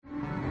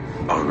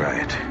All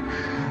right.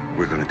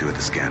 We're gonna do it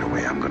the scanner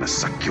way. I'm gonna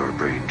suck your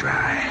brain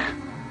dry.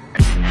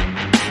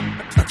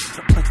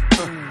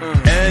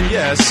 And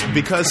yes,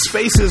 because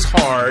space is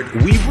hard,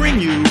 we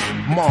bring you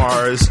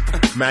Mars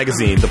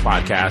Magazine, the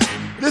podcast.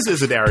 This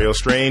is Dario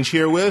Strange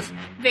here with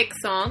Vic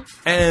Song.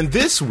 And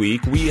this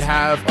week we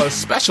have a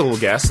special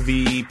guest,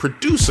 the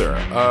producer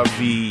of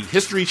the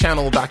History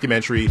Channel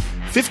documentary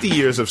 50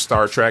 Years of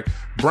Star Trek,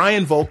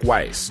 Brian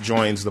Volk-Weiss,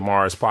 joins the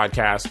Mars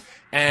podcast.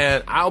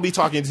 And I'll be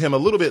talking to him a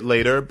little bit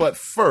later, but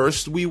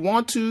first we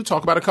want to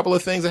talk about a couple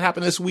of things that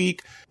happened this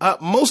week.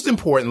 Most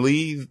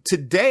importantly,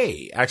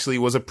 today actually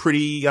was a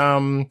pretty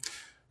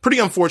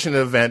unfortunate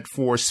event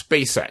for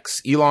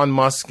SpaceX. Elon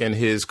Musk and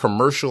his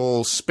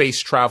commercial space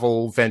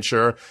travel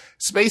venture.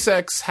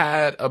 SpaceX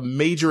had a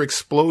major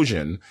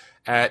explosion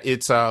at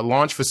its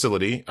launch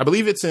facility. I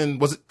believe it's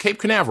was it Cape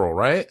Canaveral,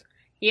 right?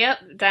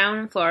 Yep, down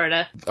in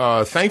Florida.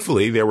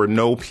 Thankfully, there were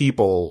no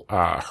people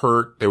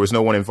hurt. There was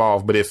no one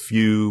involved. But if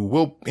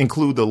we'll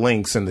include the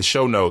links in the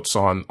show notes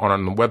on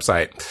the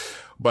website.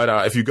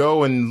 But if you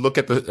go and look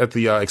at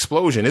the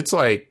explosion, it's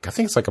like, I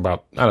think it's like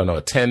about, I don't know,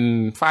 a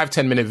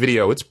 5-10 minute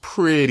video. It's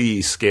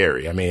pretty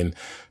scary. I mean,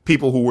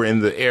 people who were in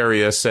the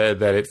area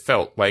said that it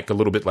felt like a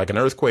little bit like an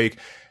earthquake.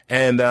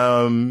 And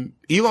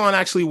Elon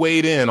actually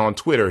weighed in on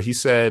Twitter. He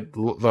said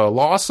the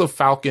loss of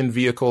Falcon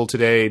vehicle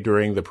today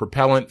during the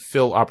propellant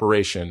fill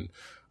operation.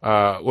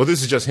 Well,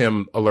 this is just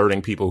him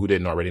alerting people who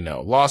didn't already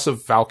know. Loss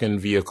of Falcon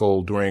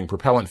vehicle during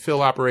propellant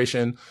fill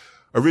operation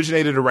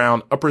originated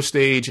around upper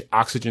stage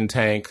oxygen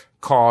tank.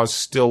 Cause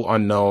still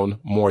unknown.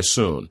 More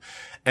soon.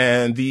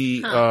 And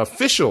the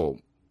official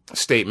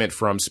statement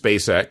from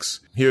SpaceX.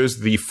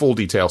 Here's the full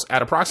details.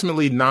 At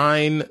approximately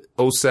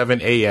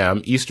 9:07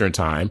 a.m. Eastern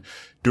Time,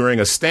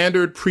 during a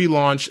standard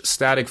pre-launch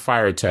static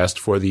fire test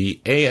for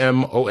the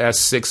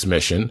AMOS-6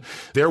 mission,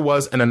 there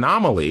was an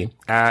anomaly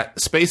at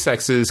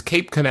SpaceX's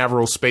Cape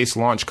Canaveral Space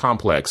Launch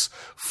Complex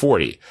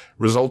 40,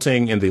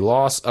 resulting in the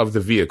loss of the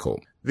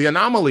vehicle. The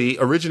anomaly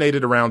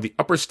originated around the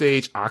upper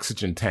stage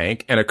oxygen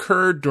tank and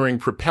occurred during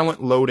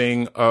propellant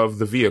loading of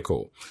the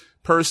vehicle.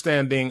 Per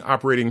standing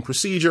operating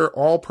procedure,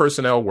 all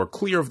personnel were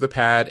clear of the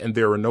pad and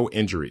there were no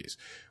injuries.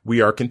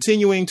 We are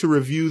continuing to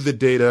review the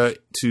data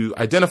to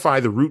identify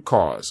the root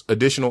cause.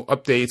 Additional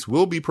updates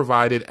will be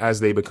provided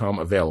as they become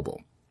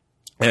available.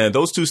 And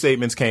those two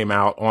statements came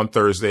out on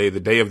Thursday,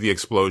 the day of the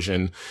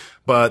explosion.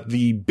 But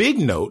the big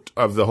note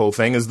of the whole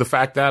thing is the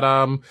fact that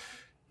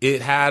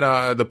it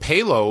had the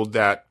payload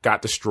that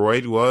got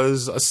destroyed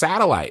was a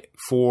satellite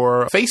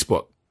for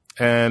Facebook.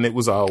 And it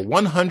was a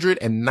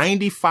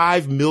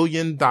 $195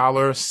 million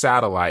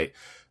satellite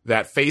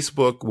that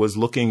Facebook was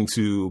looking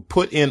to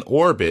put in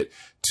orbit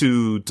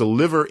to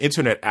deliver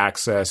internet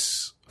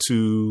access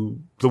to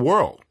the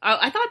world.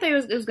 I thought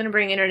it was going to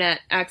bring internet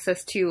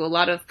access to a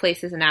lot of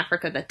places in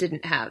Africa that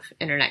didn't have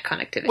internet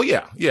connectivity. Well,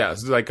 yeah.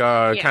 It's like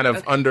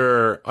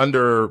under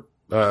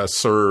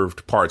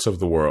served parts of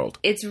the world.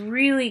 It's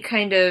really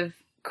kind of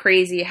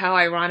crazy how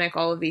ironic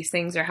all of these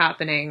things are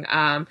happening.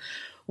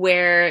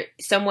 Where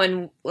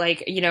someone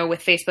like,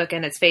 with Facebook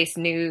and its face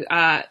knew,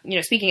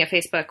 speaking of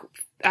Facebook,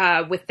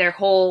 with their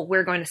whole,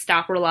 we're going to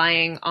stop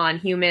relying on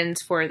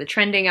humans for the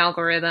trending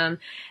algorithm.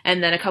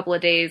 And then a couple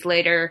of days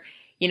later,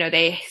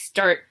 they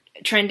start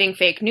trending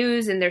fake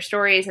news in their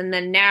stories. And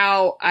then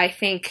now I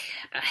think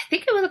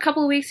it was a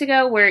couple of weeks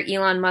ago where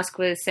Elon Musk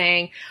was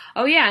saying,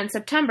 oh yeah, in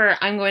September,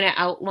 I'm going to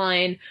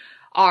outline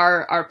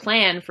our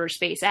plan for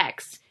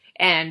SpaceX.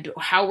 And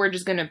how we're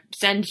just going to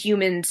send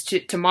humans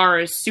to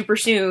Mars super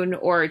soon,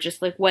 or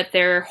just like what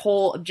their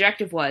whole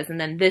objective was. And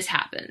then this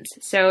happens.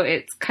 So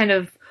it's kind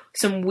of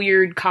some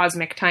weird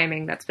cosmic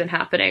timing that's been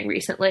happening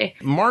recently.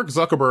 Mark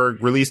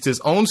Zuckerberg released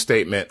his own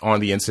statement on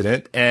the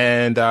incident,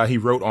 and he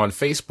wrote on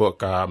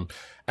Facebook,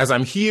 as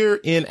I'm here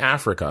in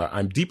Africa,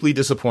 I'm deeply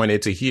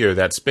disappointed to hear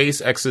that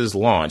SpaceX's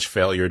launch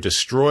failure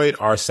destroyed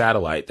our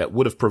satellite that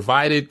would have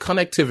provided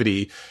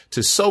connectivity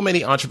to so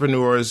many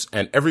entrepreneurs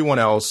and everyone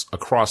else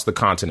across the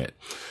continent.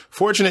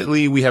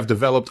 Fortunately, we have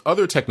developed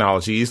other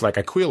technologies like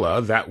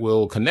Aquila that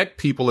will connect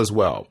people as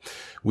well.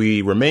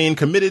 We remain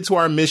committed to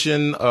our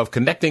mission of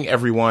connecting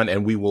everyone,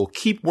 and we will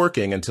keep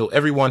working until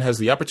everyone has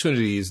the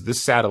opportunities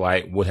this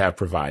satellite would have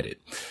provided.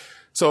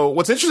 So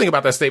what's interesting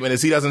about that statement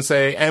is he doesn't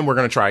say, and we're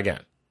going to try again.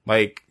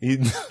 That's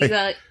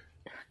a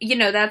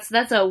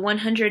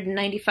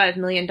 $195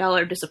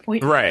 million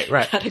disappointment. Right.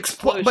 That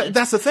explosion. But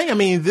that's the thing. I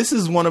mean, this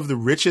is one of the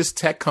richest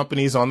tech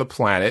companies on the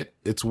planet.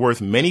 It's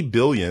worth many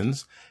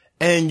billions.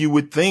 And you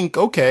would think,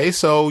 okay,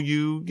 so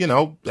you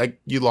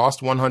lost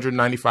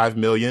 $195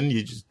 million.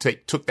 You just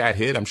took that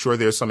hit. I'm sure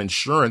there's some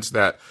insurance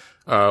that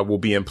will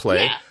be in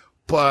play. Yeah.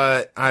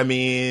 But I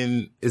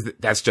mean,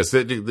 that's just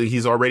it.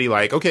 He's already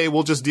like, okay,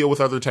 we'll just deal with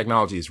other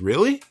technologies.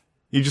 Really?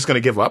 You're just going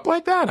to give up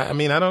like that? I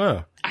mean, I don't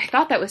know. I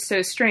thought that was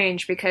so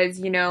strange because,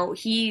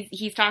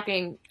 he's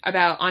talking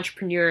about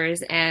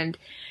entrepreneurs and,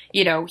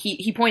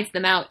 he points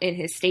them out in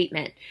his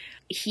statement.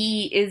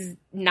 He is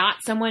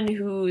not someone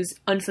who's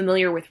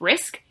unfamiliar with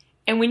risk.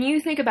 And when you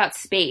think about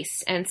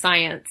space and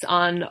science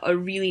on a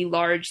really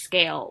large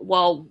scale,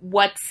 well,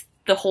 what's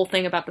the whole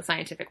thing about the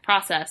scientific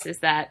process is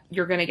that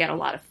you're going to get a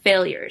lot of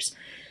failures.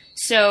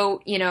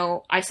 So, you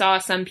know, I saw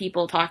some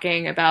people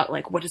talking about,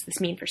 like, what does this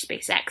mean for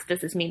SpaceX? Does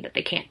this mean that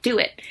they can't do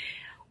it?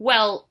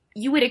 Well,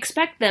 you would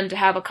expect them to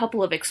have a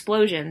couple of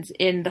explosions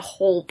in the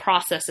whole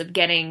process of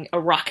getting a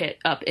rocket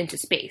up into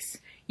space.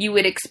 You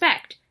would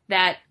expect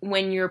that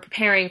when you're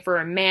preparing for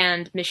a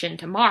manned mission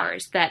to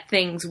Mars, that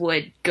things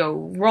would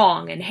go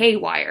wrong and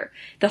haywire.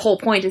 The whole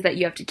point is that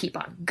you have to keep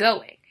on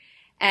going.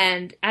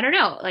 And I don't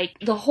know, like,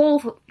 the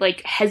whole,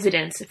 like,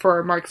 hesitance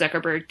for Mark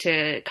Zuckerberg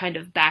to kind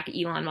of back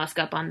Elon Musk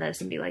up on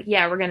this and be like,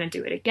 yeah, we're going to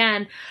do it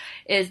again,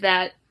 is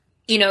that,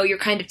 you know, you're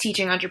kind of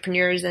teaching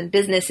entrepreneurs and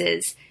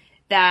businesses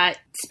that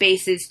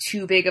space is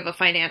too big of a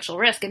financial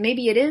risk. And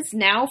maybe it is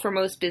now for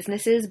most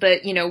businesses,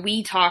 but, you know,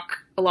 we talk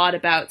a lot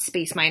about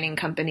space mining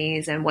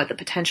companies and what the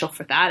potential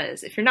for that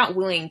is. If you're not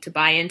willing to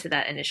buy into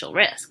that initial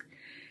risk,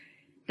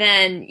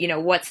 then, you know,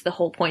 what's the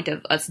whole point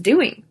of us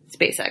doing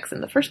SpaceX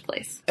in the first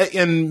place?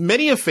 And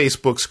many of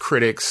Facebook's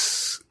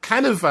critics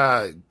kind of,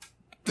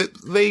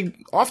 they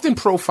often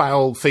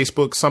profile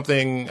Facebook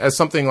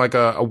something like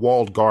a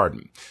walled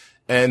garden.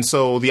 And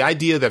so the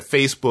idea that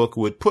Facebook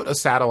would put a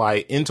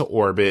satellite into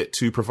orbit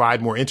to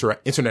provide more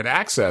internet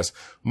access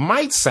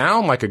might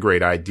sound like a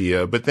great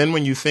idea. But then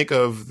when you think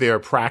of their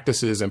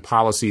practices and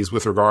policies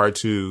with regard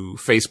to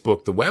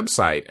Facebook, the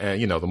website,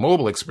 and, you know, the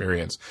mobile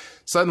experience,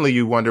 suddenly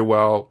you wonder,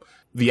 well,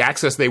 the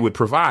access they would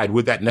provide,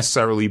 would that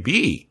necessarily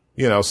be,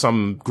 you know,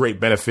 some great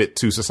benefit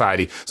to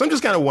society? So I'm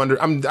just kind of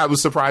wondering, I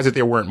was surprised that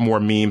there weren't more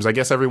memes. I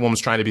guess everyone was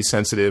trying to be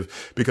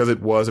sensitive because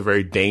it was a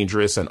very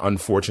dangerous and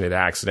unfortunate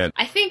accident.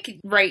 I think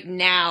right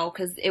now,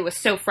 because it was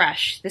so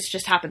fresh, this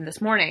just happened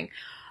this morning,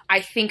 I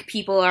think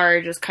people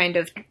are just kind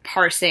of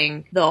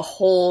parsing the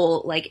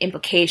whole, like,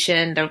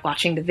 implication. They're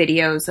watching the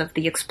videos of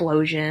the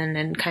explosion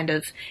and kind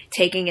of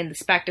taking in the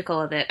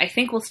spectacle of it. I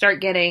think we'll start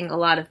getting a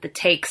lot of the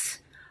takes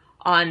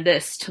on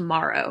this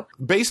tomorrow.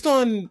 Based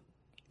on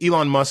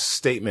Elon Musk's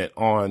statement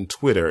on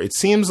Twitter, it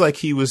seems like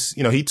he was,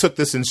 you know, he took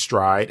this in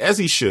stride, as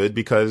he should,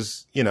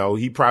 because, you know,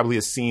 he probably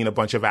has seen a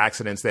bunch of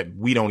accidents that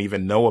we don't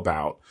even know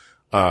about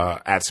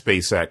at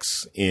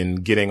SpaceX in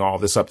getting all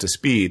this up to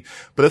speed.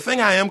 But the thing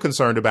I am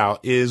concerned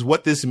about is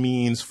what this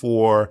means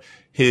for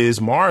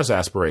his Mars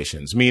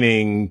aspirations,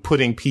 meaning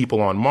putting people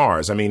on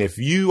Mars. I mean, if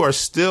you are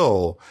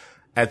still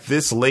at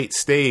this late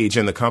stage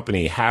in the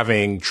company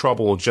having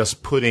trouble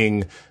just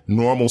putting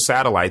normal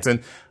satellites.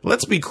 And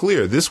let's be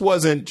clear, this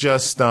wasn't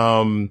just,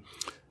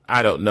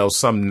 I don't know,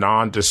 some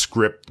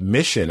nondescript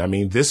mission. I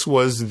mean, this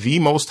was the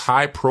most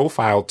high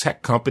profile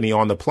tech company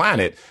on the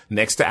planet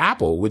next to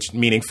Apple, which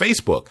meaning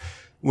Facebook.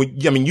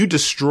 I mean, you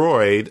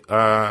destroyed,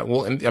 not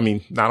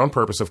on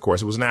purpose, of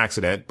course, it was an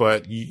accident,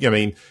 but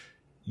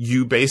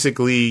you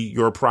basically,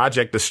 your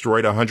project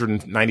destroyed a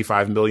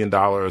 $195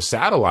 million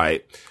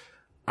satellite.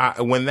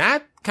 When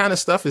that kind of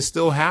stuff is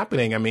still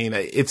happening, I mean,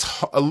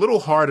 it's a little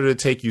harder to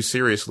take you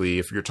seriously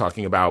if you're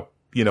talking about,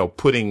 you know,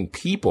 putting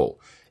people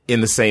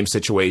in the same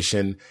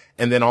situation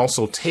and then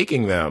also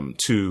taking them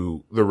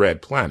to the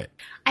red planet.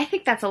 I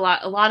think that's a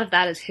lot of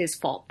that is his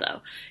fault,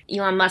 though.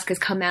 Elon Musk has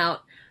come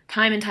out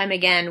time and time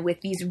again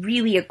with these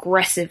really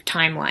aggressive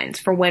timelines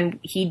for when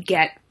he'd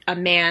get a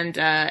manned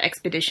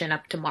expedition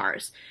up to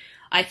Mars.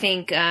 I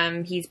think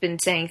he's been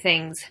saying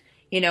things,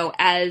 you know,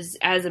 as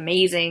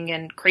amazing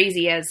and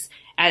crazy as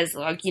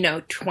like, you know,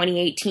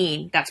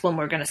 2018, that's when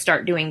we're going to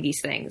start doing these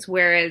things.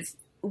 Whereas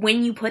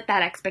when you put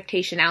that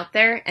expectation out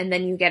there and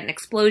then you get an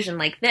explosion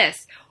like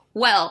this,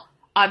 well,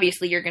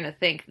 obviously you're going to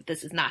think that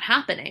this is not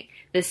happening.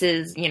 This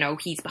is, you know,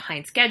 he's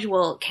behind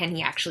schedule. Can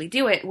he actually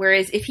do it?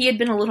 Whereas if he had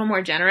been a little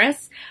more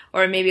generous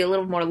or maybe a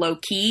little more low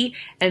key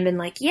and been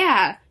like,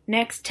 yeah,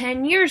 next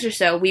 10 years or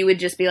so, we would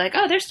just be like,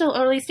 oh, they're still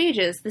early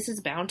stages. This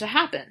is bound to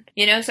happen.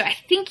 You know, so I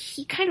think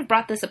he kind of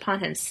brought this upon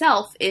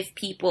himself if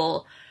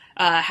people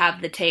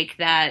have the take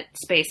that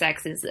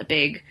SpaceX is a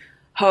big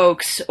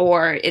hoax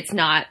or it's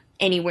not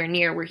anywhere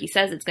near where he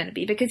says it's going to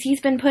be, because he's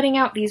been putting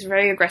out these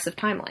very aggressive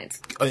timelines.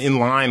 In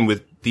line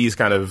with these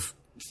kind of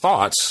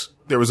thoughts,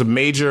 there was a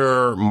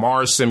major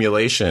Mars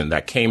simulation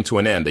that came to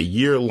an end, a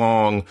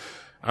year-long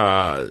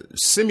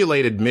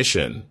simulated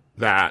mission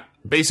that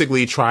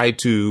basically tried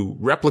to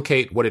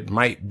replicate what it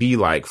might be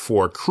like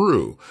for a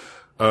crew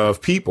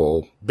of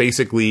people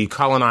basically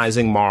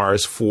colonizing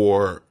Mars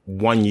for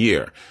 1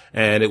 year.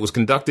 And it was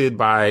conducted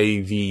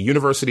by the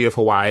University of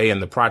Hawaii,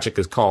 and the project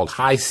is called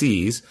High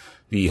Seas,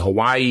 the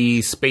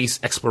Hawaii Space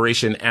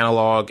Exploration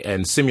Analog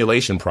and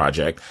Simulation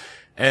Project.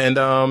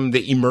 And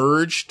they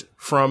emerged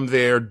from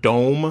their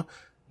dome,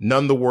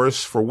 none the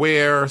worse for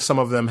wear. Some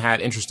of them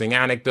had interesting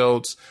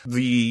anecdotes.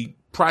 The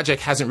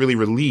project hasn't really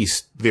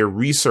released their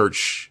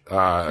research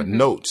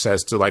notes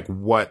as to like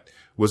what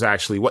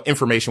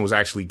information was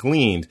actually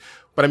gleaned.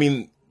 But I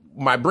mean,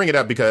 I bring it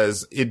up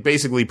because it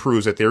basically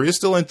proves that there is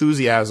still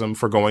enthusiasm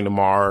for going to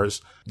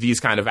Mars,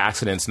 these kind of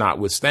accidents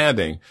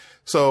notwithstanding.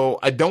 So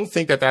I don't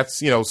think that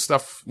that's, you know,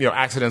 stuff, you know,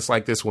 accidents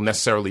like this will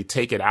necessarily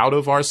take it out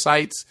of our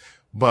sights.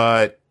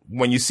 But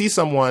when you see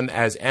someone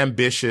as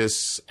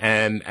ambitious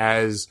and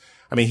as,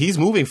 I mean, he's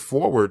moving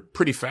forward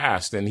pretty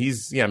fast, and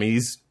he's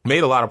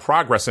made a lot of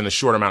progress in a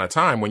short amount of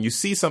time. When you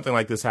see something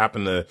like this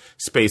happen to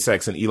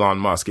SpaceX and Elon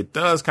Musk, it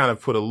does kind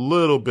of put a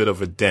little bit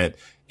of a dent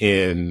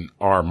in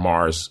our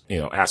Mars,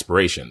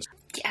 aspirations.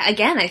 Yeah,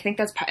 again, I think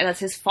that's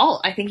his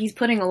fault. I think he's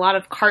putting a lot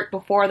of cart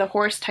before the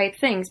horse type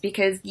things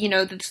because,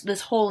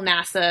 this whole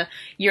NASA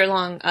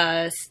year-long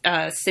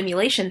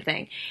simulation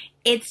thing,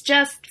 it's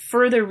just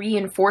further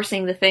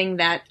reinforcing the thing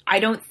that I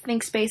don't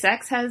think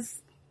SpaceX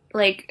has,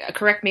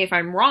 correct me if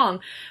I'm wrong,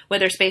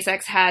 whether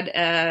SpaceX had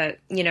a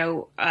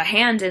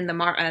hand in the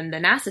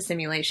NASA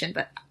simulation,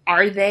 but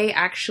are they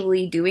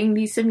actually doing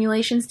these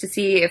simulations to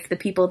see if the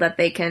people that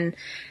they can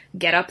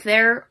get up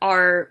there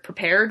are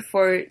prepared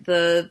for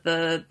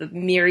the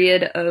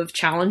myriad of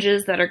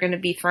challenges that are going to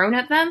be thrown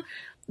at them?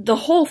 The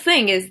whole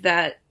thing is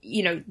that,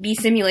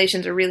 these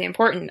simulations are really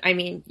important. I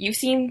mean, you've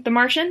seen The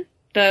Martian,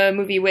 the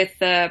movie with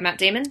Matt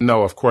Damon?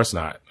 No, of course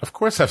not. Of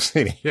course I've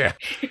seen it, yeah.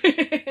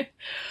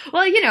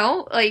 Well,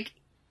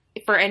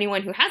 for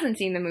anyone who hasn't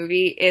seen the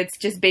movie, it's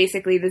just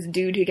basically this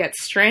dude who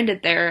gets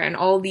stranded there and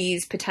all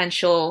these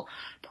potential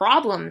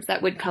problems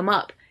that would come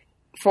up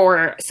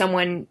for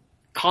someone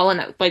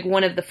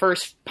one of the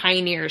first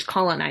pioneers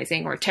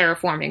colonizing or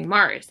terraforming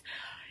Mars.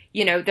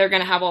 They're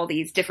going to have all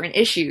these different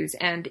issues.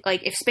 And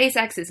if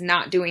SpaceX is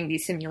not doing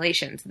these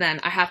simulations,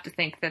 then I have to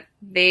think that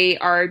they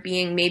are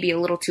being maybe a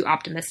little too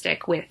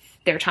optimistic with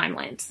their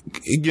timelines.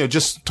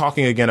 Just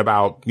talking again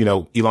about,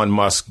 Elon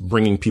Musk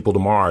bringing people to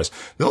Mars.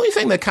 The only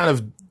thing that kind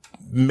of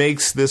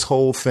makes this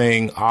whole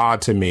thing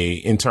odd to me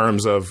in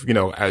terms of,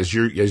 as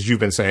you've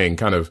been saying,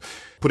 kind of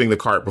putting the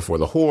cart before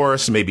the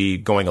horse, maybe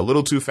going a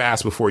little too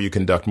fast before you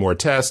conduct more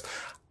tests.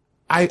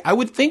 I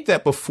would think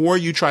that before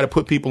you try to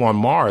put people on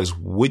Mars,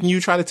 wouldn't you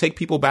try to take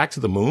people back to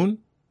the moon?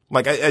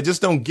 I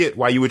just don't get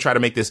why you would try to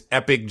make this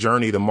epic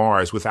journey to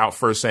Mars without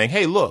first saying,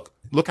 hey, look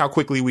how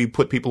quickly we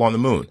put people on the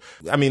moon.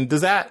 I mean,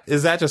 is that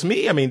just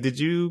me? I mean, did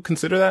you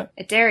consider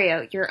that?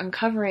 Dario, you're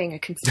uncovering a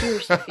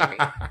conspiracy theory.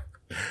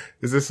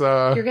 Is this,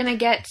 You're gonna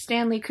get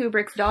Stanley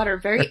Kubrick's daughter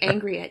very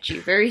angry at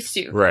you very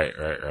soon. Right.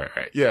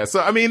 Yeah.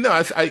 So, I mean, no,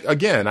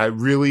 I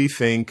really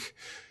think,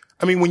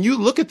 when you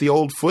look at the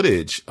old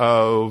footage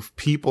of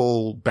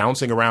people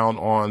bouncing around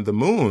on the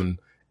moon,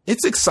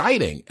 it's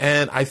exciting.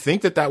 And I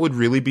think that would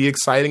really be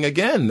exciting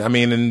again.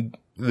 And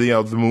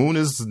the moon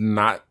is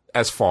not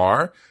as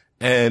far,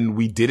 and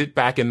we did it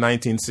back in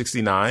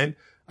 1969.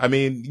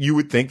 You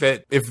would think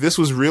that if this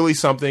was really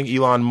something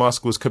Elon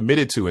Musk was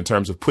committed to in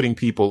terms of putting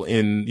people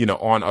in,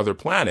 on other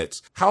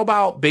planets, how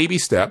about baby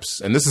steps?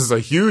 And this is a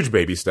huge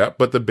baby step,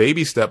 but the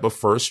baby step of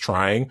first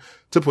trying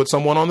to put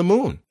someone on the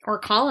moon. Or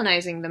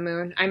colonizing the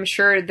moon. I'm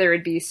sure there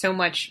would be so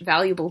much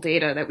valuable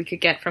data that we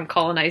could get from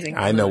colonizing the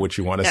moon. I know what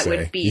you want to say.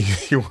 Would be...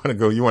 you want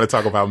to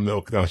talk about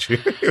milk, don't you?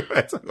 You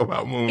want to talk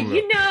about moon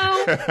milk.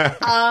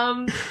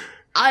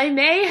 I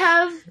may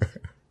have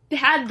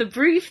had the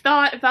brief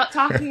thought about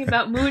talking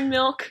about moon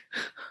milk,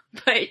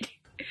 but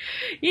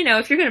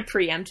if you're going to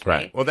preempt me.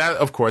 Right. Well, that,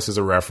 of course, is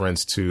a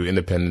reference to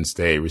Independence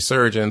Day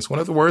Resurgence, one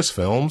of the worst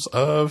films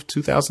of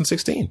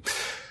 2016.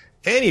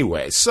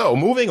 Anyway, so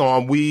moving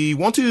on, we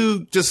want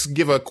to just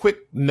give a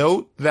quick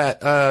note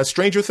that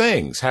Stranger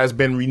Things has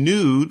been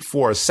renewed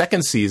for a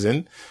second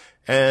season.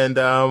 And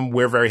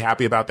we're very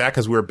happy about that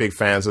because we're big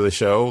fans of the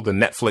show, the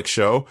Netflix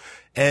show.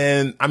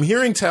 And I'm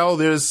hearing tell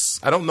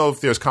I don't know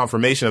if there's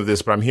confirmation of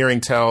this, but I'm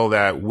hearing tell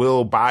that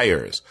Will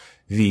Byers,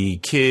 the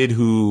kid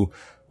who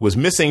was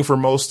missing for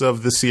most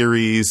of the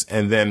series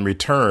and then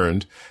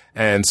returned.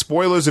 And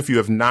spoilers if you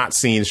have not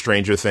seen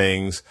Stranger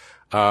Things,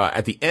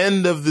 at the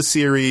end of the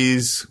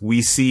series,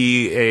 we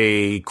see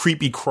a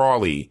creepy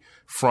crawly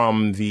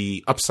from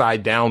the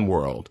upside down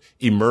world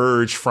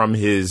emerge from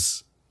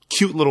his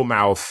cute little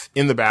mouth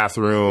in the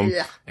bathroom,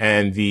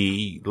 and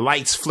the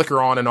lights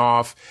flicker on and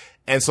off.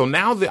 And so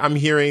now that I'm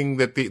hearing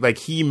that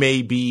he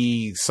may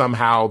be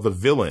somehow the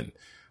villain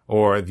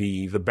or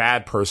the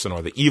bad person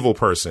or the evil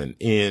person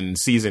in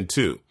season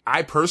 2.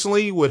 I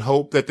personally would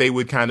hope that they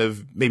would kind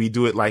of maybe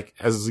do it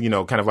as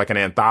kind of like an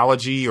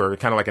anthology or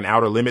kind of like an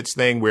Outer Limits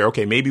thing where,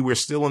 okay, maybe we're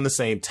still in the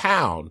same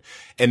town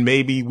and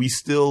maybe we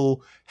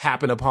still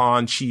happen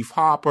upon Chief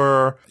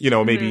Hopper,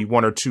 maybe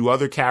one or two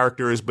other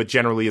characters, but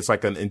generally it's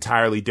like an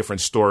entirely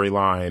different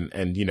storyline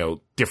and,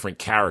 different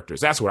characters.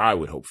 That's what I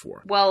would hope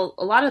for. Well,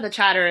 a lot of the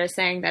chatter is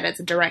saying that it's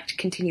a direct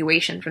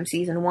continuation from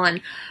season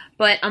 1,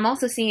 but I'm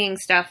also seeing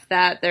stuff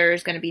that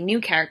there's going to be new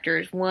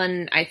characters.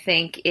 One, I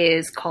think,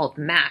 is called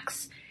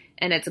Max,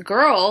 and it's a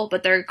girl,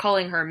 but they're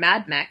calling her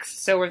Mad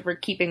Max, so we're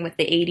keeping with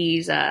the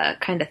 80s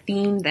kind of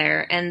theme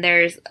there, and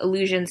there's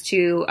allusions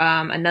to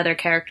another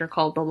character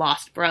called the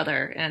Lost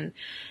Brother, and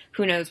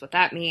who knows what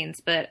that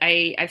means, but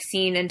I've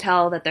seen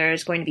intel that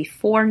there's going to be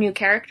 4 new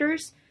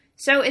characters,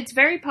 so it's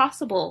very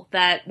possible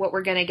that what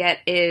we're going to get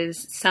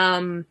is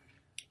some,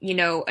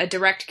 a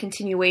direct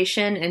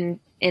continuation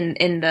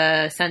in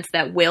the sense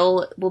that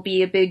Will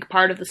be a big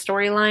part of the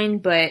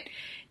storyline, but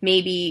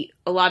maybe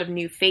a lot of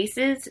new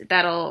faces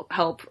that'll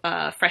help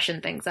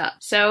freshen things up.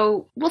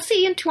 So we'll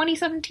see in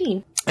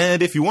 2017.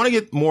 And if you want to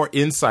get more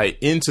insight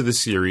into the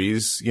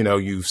series,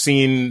 you've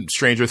seen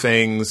Stranger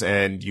Things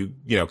and you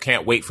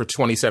can't wait for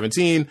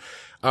 2017.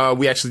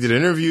 We actually did an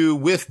interview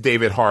with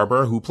David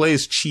Harbour, who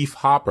plays Chief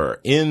Hopper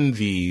in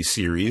the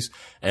series.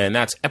 And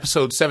that's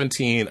episode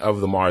 17 of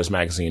the Mars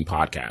Magazine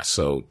podcast.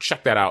 So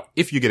check that out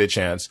if you get a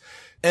chance.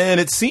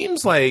 And it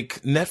seems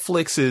like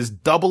Netflix is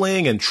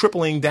doubling and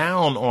tripling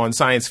down on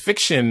science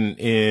fiction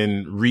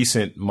in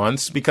recent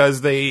months because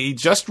they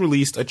just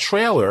released a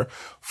trailer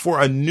for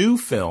a new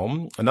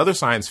film, another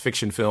science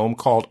fiction film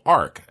called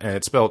Ark, and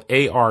it's spelled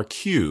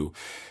ARQ.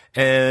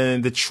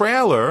 And the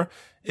trailer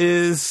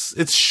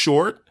it's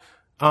short,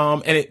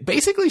 and it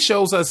basically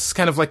shows us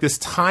kind of like this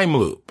time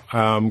loop,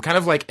 kind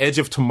of like Edge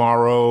of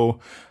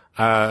Tomorrow,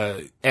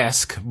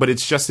 esque, but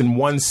it's just in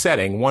one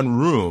setting, one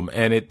room,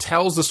 and it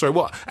tells the story.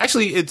 Well,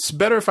 actually, it's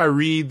better if I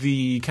read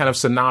the kind of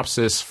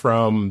synopsis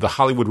from The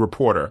Hollywood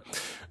Reporter,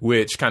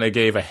 which kind of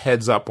gave a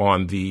heads up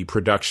on the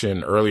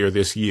production earlier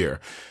this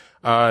year.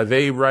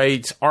 They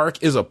write,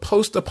 Ark is a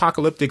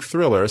post-apocalyptic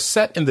thriller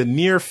set in the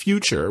near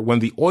future when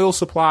the oil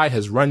supply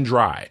has run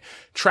dry.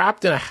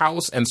 Trapped in a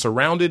house and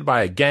surrounded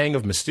by a gang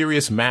of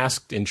mysterious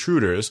masked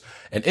intruders,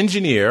 an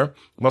engineer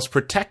must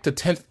protect a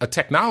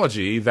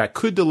technology that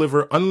could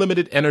deliver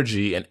unlimited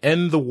energy and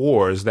end the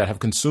wars that have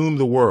consumed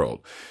the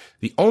world.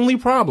 The only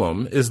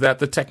problem is that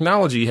the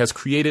technology has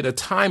created a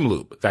time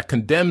loop that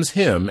condemns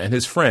him and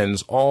his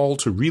friends all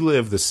to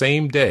relive the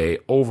same day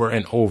over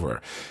and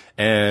over.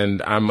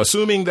 And I'm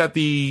assuming that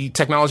the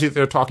technology that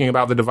they're talking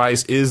about, the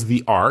device, is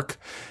the Ark.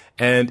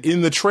 And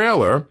in the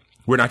trailer,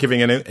 we're not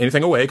giving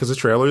anything away because the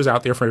trailer is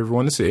out there for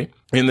everyone to see.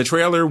 In the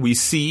trailer, we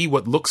see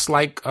what looks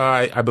like,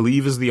 I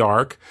believe, is the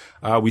Ark.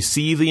 We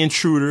see the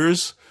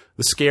intruders,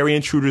 the scary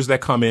intruders that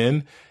come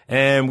in.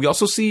 And we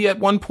also see at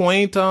one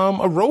point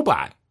a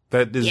robot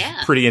that is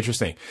pretty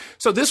interesting.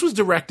 So this was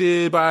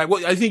directed by,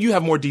 well, I think you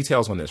have more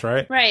details on this,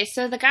 right? Right.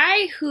 So the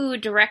guy who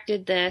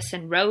directed this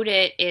and wrote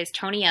it is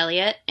Tony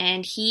Elliott,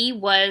 and he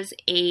was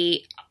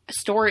a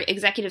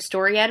executive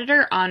story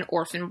editor on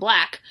Orphan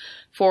Black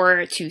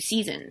for 2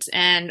 seasons.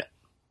 And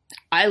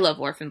I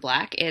love Orphan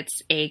Black.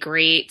 It's a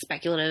great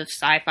speculative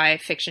sci-fi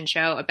fiction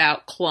show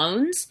about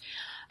clones.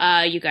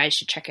 You guys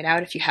should check it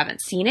out if you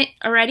haven't seen it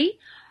already.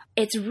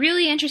 It's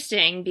really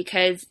interesting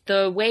because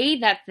the way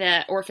that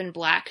the Orphan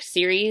Black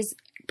series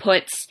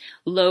puts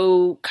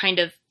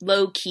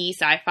low-key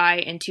sci-fi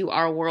into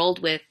our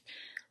world with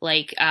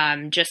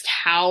just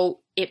how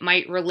it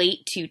might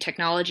relate to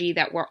technology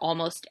that we're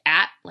almost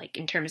at, like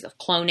in terms of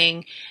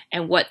cloning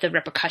and what the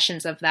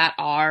repercussions of that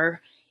are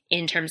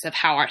in terms of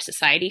how our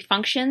society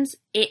functions.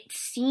 It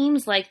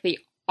seems like the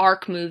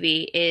Ark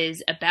movie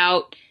is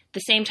about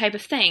the same type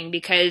of thing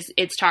because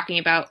it's talking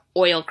about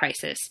oil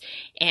crisis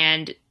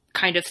and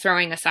kind of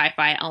throwing a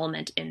sci-fi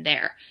element in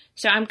there.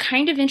 So I'm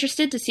kind of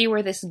interested to see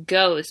where this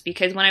goes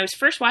because when I was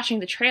first watching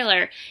the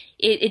trailer,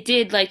 it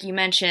did, like you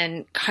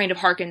mentioned, kind of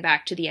harken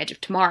back to The Edge of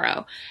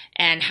Tomorrow.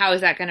 And how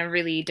is that going to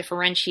really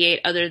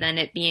differentiate other than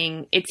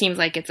it seems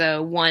like it's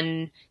a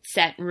one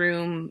set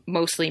room,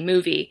 mostly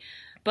movie.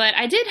 But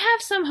I did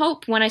have some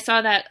hope when I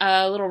saw that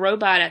little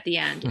robot at the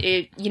end.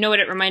 What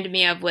it reminded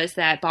me of was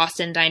that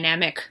Boston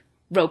Dynamic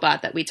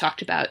robot that we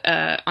talked about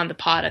on the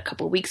pod a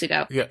couple of weeks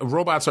ago. Yeah,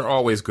 robots are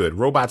always good.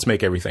 Robots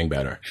make everything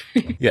better.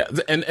 Yeah,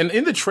 and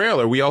in the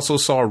trailer, we also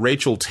saw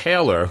Rachel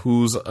Taylor,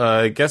 who's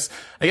I guess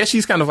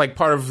she's kind of like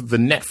part of the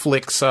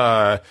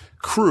Netflix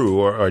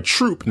crew or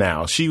troupe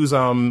now. She was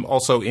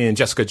also in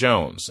Jessica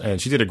Jones, and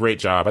she did a great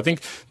job. I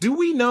think. Do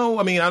we know?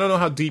 I mean, I don't know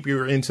how deep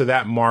you're into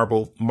that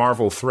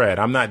Marvel thread.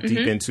 I'm not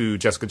deep into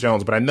Jessica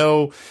Jones, but I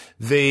know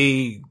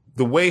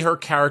the way her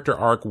character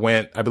arc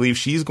went, I believe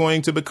she's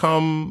going to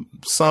become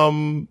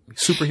some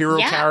superhero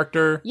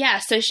character. Yeah,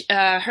 so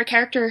her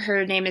character,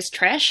 her name is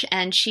Trish,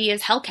 and she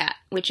is Hellcat,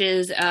 which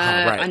is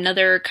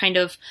another kind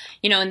of,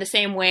 in the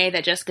same way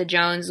that Jessica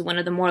Jones is one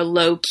of the more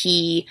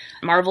low-key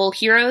Marvel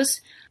heroes,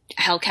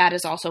 Hellcat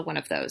is also one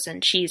of those,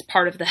 and she's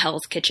part of the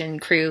Hell's Kitchen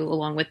crew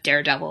along with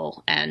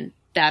Daredevil and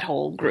that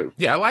whole group.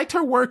 Yeah, I liked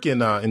her work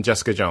in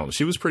Jessica Jones.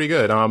 She was pretty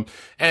good.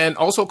 And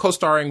also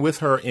co-starring with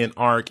her in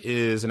Ark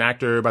is an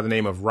actor by the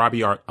name of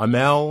Robbie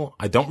Amell.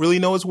 I don't really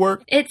know his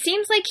work. It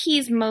seems like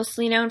he's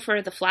mostly known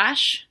for The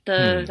Flash,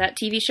 that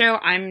TV show.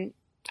 I'm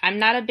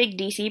not a big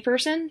DC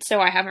person, so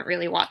I haven't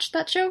really watched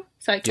that show.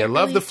 So I can't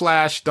love The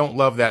Flash. Don't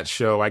love that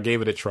show. I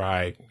gave it a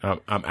try.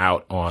 I'm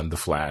out on The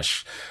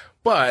Flash.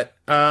 But,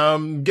 I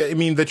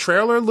mean, the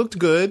trailer looked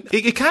good.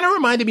 It kind of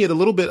reminded me a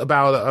little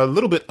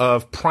bit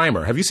of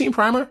Primer. Have you seen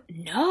Primer?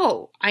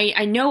 No.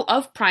 I know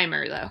of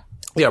Primer, though.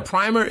 Yeah,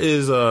 Primer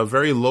is a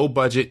very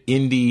low-budget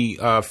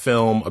indie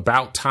film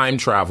about time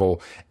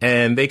travel,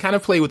 and they kind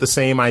of play with the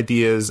same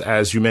ideas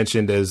as you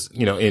mentioned as,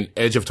 in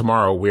Edge of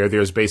Tomorrow, where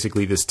there's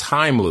basically this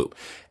time loop.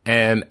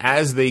 And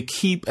as the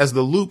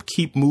loop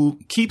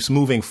keeps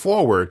moving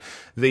forward,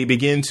 they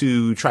begin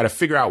to try to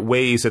figure out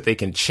ways that they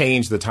can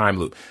change the time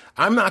loop.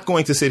 I'm not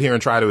going to sit here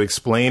and try to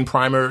explain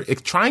Primer.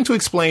 Trying to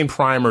explain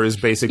Primer is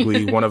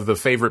basically one of the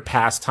favorite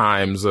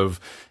pastimes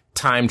of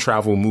time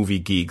travel movie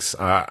geeks,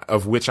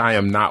 of which I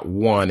am not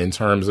one in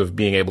terms of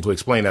being able to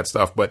explain that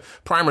stuff. But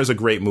Primer is a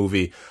great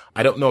movie.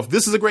 I don't know if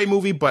this is a great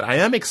movie, but I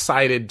am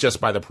excited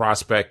just by the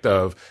prospect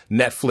of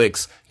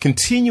Netflix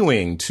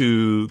continuing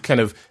to kind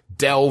of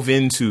delve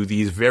into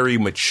these very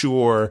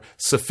mature,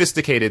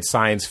 sophisticated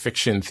science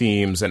fiction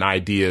themes and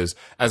ideas,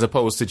 as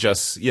opposed to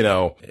just,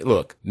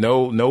 look,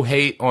 no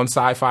hate on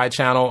Sci-Fi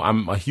Channel.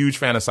 I'm a huge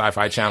fan of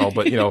Sci-Fi Channel,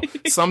 but,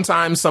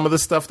 sometimes some of the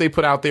stuff they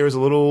put out there is a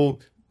little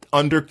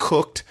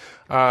undercooked.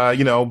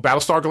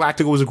 Battlestar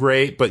Galactica was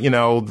great, but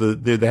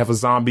they have a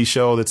zombie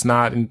show that's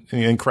not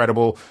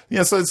incredible.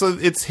 So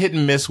it's hit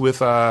and miss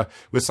with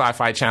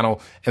Sci-Fi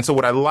Channel. And so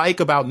what I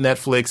like about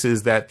Netflix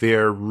is that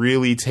they're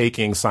really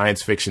taking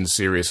science fiction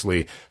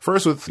seriously.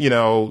 First with,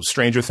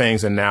 Stranger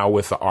Things, and now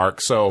with the Ark.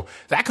 So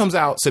that comes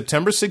out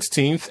September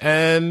 16th,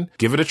 and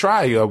give it a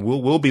try.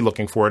 We'll be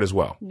looking for it as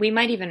well. We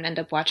might even end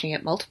up watching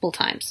it multiple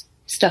times.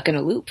 Stuck in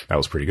a loop. That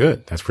was pretty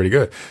good. That's pretty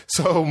good.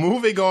 So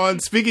moving on,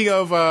 speaking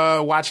of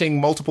watching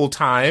multiple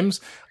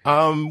times,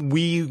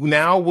 we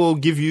now will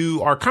give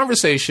you our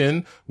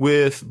conversation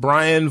with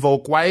Brian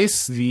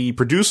Volk-Weiss, the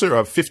producer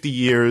of 50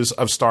 Years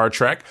of Star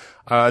Trek.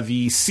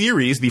 The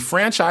series, the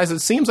franchise, it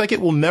seems like it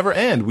will never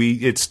end.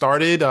 It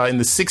started in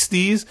the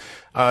 60s.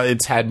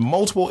 It's had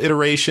multiple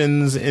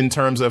iterations in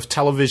terms of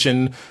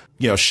television,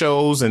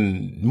 shows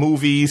and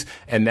movies,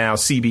 and now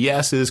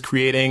CBS is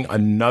creating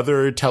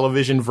another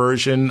television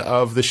version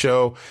of the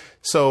show.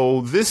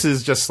 So this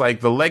is just like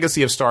the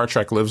legacy of Star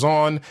Trek lives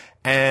on,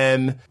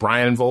 and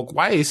Brian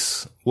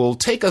Volk-Weiss will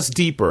take us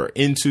deeper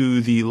into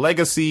the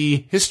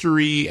legacy,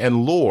 history,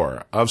 and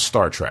lore of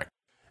Star Trek.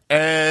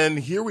 And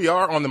here we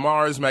are on the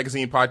Mars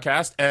Magazine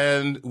podcast,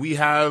 and we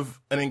have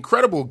an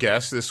incredible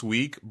guest this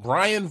week,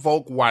 Brian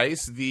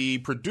Volk-Weiss, the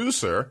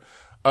producer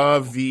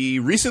of the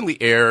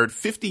recently aired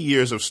 50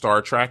 Years of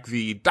Star Trek,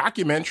 the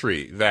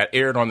documentary that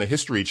aired on the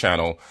History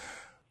Channel.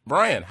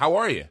 Brian, how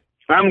are you?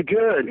 I'm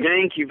good.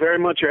 Thank you very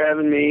much for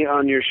having me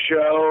on your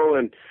show,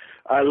 and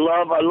I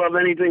love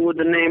anything with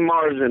the name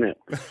Mars in it.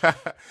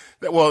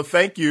 Well,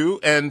 thank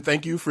you, and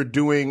thank you for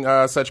doing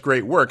such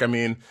great work. I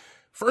mean,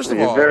 first of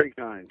all, very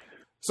kind.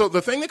 So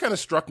the thing that kind of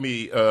struck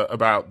me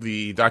about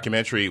the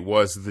documentary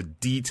was the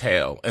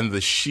detail and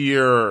the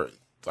sheer,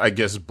 I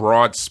guess,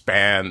 broad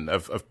span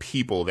of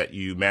people that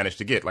you managed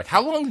to get. Like,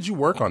 how long did you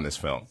work on this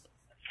film?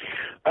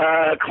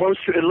 Close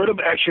to a little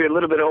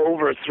bit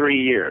over 3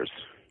 years.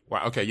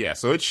 Wow. Okay. Yeah.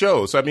 So it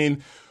shows. I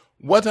mean,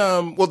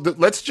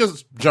 let's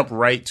just jump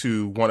right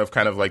to one of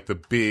kind of like the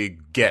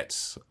big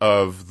gets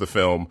of the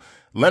film.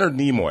 Leonard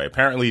Nimoy.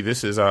 Apparently,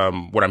 this is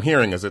what I'm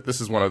hearing is that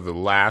this is one of the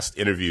last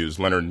interviews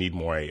Leonard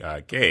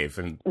Nimoy gave,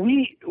 and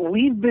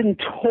we've been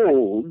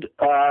told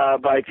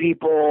by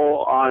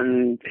people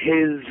on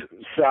his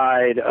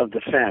side of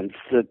the fence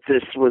that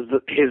this was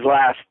his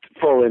last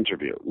full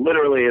interview,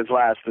 literally his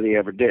last that he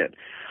ever did.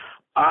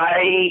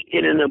 I,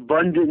 in an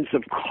abundance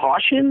of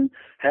caution,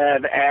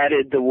 have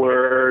added the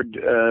words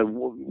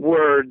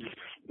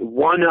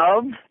one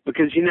of,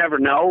 because you never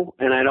know,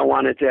 and I don't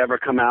want it to ever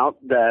come out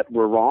that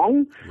we're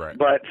wrong. Right.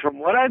 But from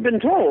what I've been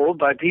told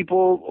by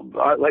people,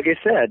 like I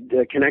said,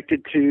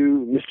 connected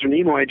to Mr.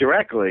 Nimoy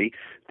directly,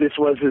 this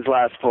was his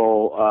last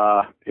full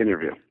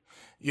interview.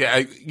 Yeah,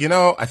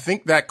 I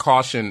think that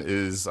caution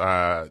is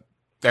that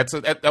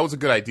was a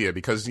good idea,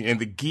 because in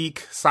the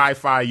geek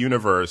sci-fi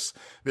universe,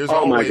 there's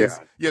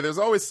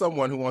always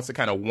someone who wants to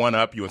kind of one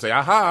up you and say,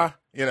 aha.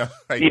 Yeah.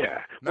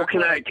 Well,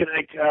 can I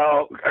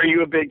tell? Are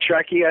you a big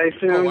Trekkie, I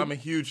assume? Oh, I'm a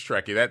huge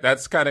Trekkie.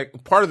 That's kind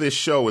of part of this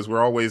show is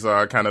we're always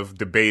kind of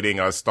debating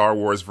Star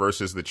Wars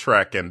versus the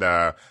Trek, and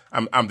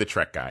I'm the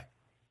Trek guy.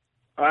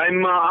 I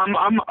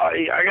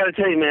got to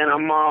tell you, man,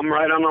 I'm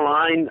right on the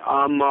line.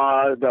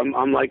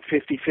 I'm like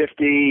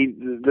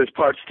 50-50. There's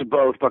parts to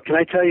both. But can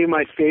I tell you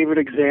my favorite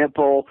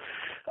example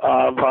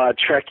of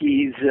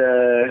Trekkies,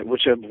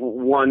 which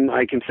one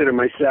I consider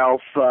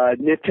myself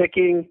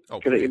nitpicking?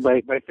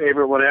 My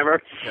favorite one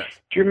ever. Yes.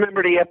 Do you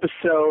remember the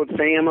episode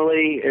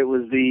Family? It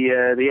was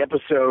the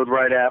episode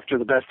right after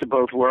the Best of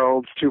Both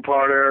Worlds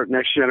two-parter,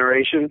 Next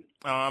Generation.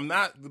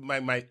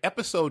 My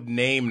episode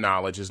name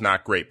knowledge is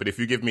not great, but if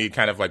you give me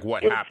kind of like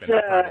what happened.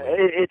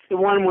 It's the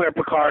one where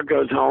Picard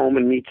goes home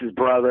and meets his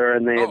brother,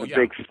 and they have a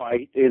big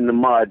fight in the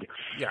mud.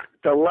 Yeah.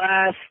 The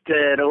last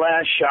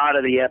shot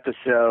of the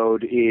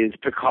episode is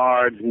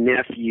Picard's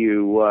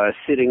nephew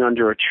sitting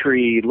under a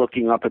tree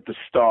looking up at the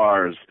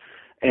stars,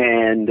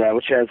 and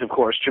which has, of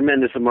course,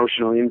 tremendous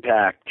emotional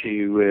impact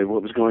to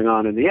what was going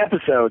on in the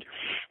episode.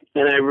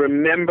 And I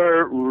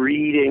remember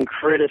reading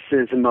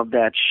criticism of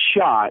that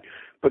shot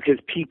because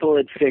people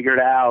had figured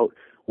out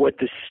what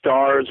the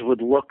stars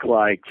would look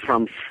like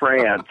from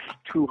France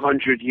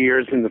 200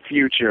 years in the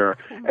future,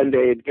 and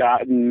they had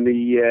gotten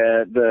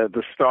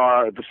the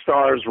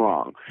stars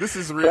wrong. This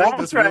is real?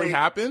 This really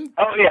happened?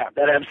 Oh, yeah,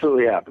 that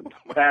absolutely happened.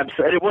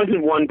 It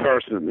wasn't one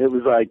person. It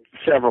was like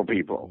several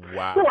people.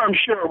 Wow. Who I'm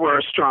sure were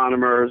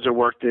astronomers or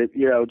worked at,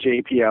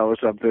 JPL or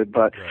something.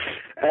 But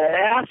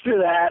After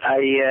that,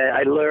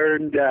 I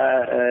learned,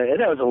 and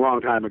that was a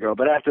long time ago,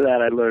 but after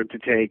that I learned to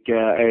take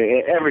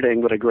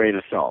everything with a grain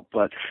of salt.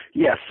 But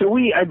yes, so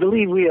I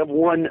believe we have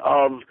one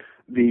of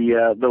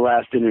the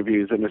last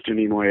interviews that Mr.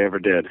 Nimoy ever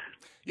did.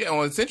 Yeah,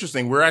 well, it's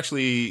interesting. We're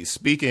actually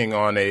speaking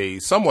on a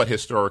somewhat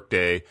historic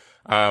day.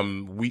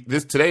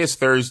 Today is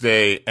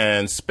Thursday,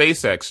 and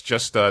SpaceX,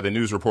 just the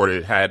news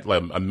reported, had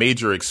a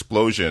major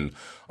explosion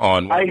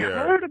on. I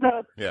heard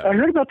about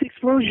the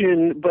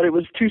explosion, but it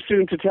was too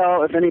soon to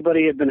tell if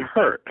anybody had been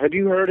hurt. Have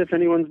you heard if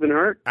anyone's been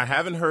hurt? I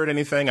haven't heard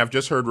anything. I've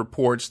just heard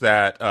reports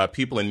that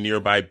people in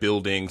nearby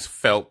buildings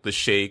felt the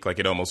shake, like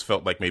it almost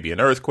felt like maybe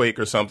an earthquake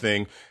or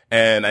something.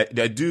 And I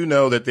do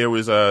know that there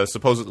was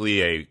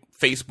supposedly a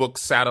Facebook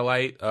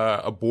satellite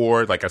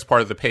aboard, like as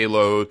part of the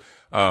payload.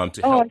 To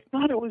help. I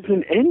thought it was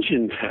an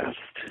engine test.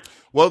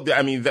 Well,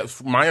 I mean,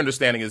 my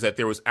understanding is that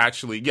there was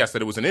actually, yes,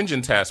 that it was an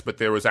engine test, but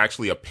there was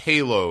actually a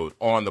payload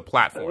on the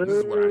platform. This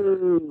is what I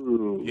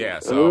heard. Yeah.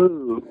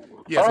 So.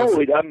 Yeah, I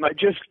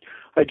just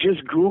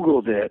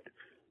Googled it.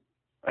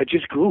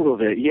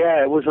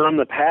 Yeah, it was on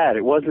the pad.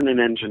 It wasn't an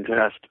engine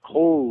test.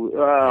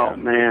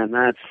 Man,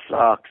 that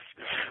sucks.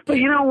 But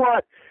you know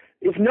what?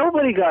 If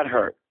nobody got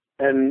hurt,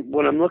 and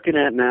what I'm looking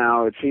at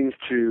now, it seems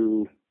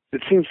to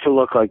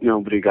look like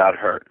nobody got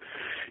hurt.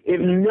 If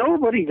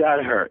nobody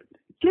got hurt,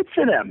 good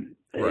for them.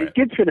 Right.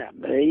 Good for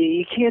them.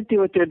 You can't do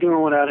what they're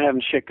doing without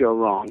having shit go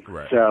wrong.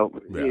 Right. So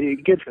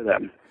good for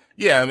them.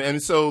 Yeah,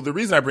 and so the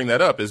reason I bring that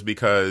up is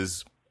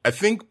because I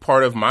think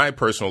part of my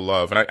personal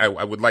love, and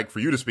I would like for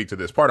you to speak to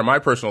this, part of my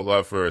personal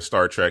love for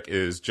Star Trek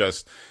is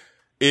just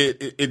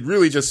it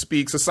really just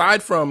speaks,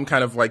 aside from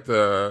kind of like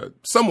the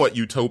somewhat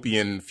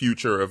utopian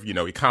future of,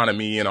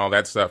 economy and all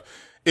that stuff,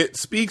 it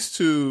speaks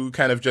to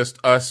kind of just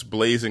us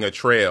blazing a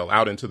trail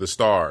out into the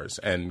stars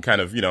and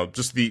kind of,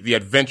 just the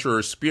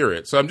adventurer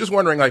spirit. So I'm just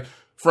wondering, like,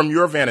 from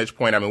your vantage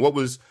point, I mean, what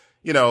was,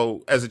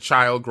 as a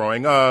child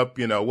growing up,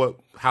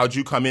 how'd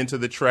you come into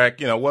the Trek?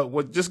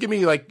 What just give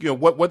me like,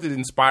 what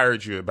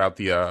inspired you about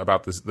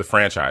the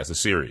franchise, the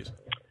series?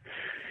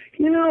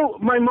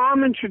 My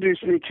mom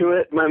introduced me to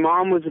it. My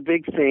mom was a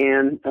big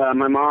fan.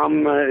 My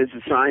mom is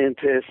a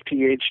scientist,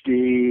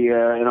 PhD,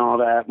 and all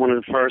that. One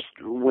of the first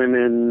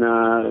women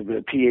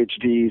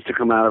PhDs to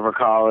come out of her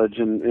college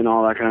and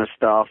all that kind of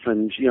stuff.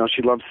 And,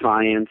 she loved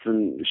science,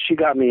 and she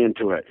got me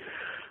into it.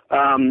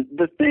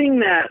 The thing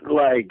that,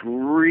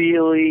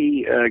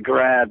 really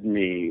grabbed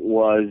me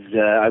was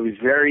I was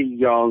very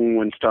young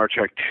when Star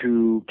Trek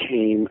II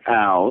came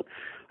out.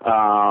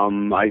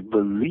 I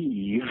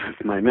believe,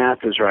 if my math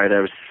is right, I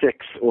was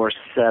 6 or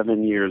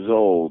 7 years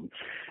old.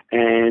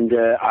 And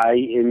I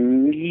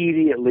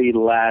immediately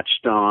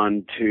latched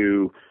on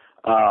to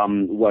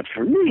what,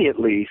 for me at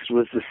least,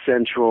 was the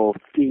central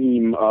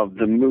theme of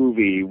the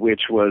movie,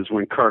 which was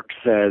when Kirk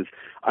says,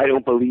 "I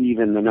don't believe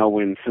in the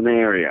no-win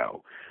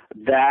scenario."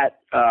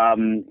 That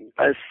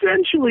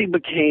essentially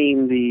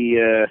became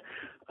the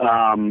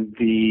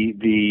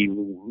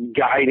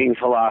guiding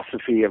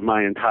philosophy of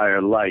my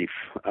entire life.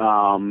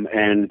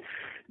 And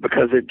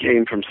because it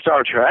came from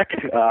Star Trek,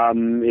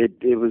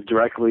 it was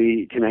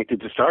directly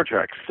connected to Star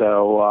Trek.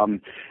 So,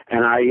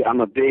 and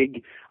I'm a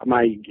big,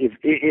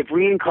 if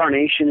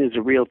reincarnation is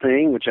a real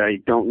thing, which I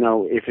don't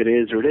know if it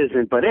is or it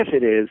isn't, but if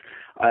it is,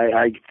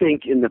 I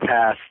think in a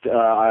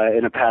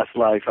past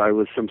life, I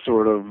was some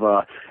sort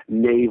of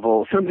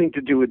naval, something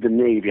to do with the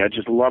Navy. I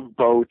just love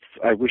boats.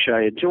 I wish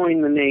I had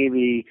joined the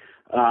Navy.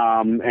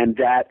 And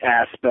that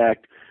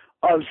aspect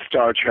of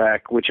Star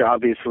Trek, which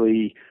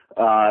obviously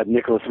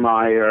Nicholas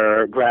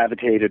Meyer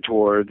gravitated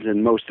towards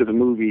and most of the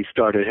movies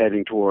started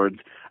heading towards,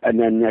 and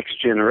then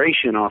Next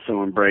Generation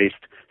also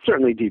embraced,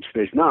 certainly Deep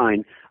Space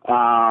Nine,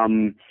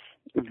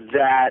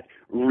 that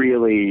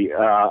really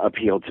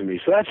appealed to me.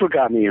 So that's what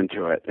got me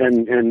into it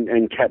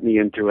and kept me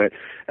into it.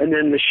 And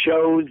then the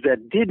shows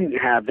that didn't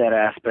have that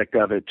aspect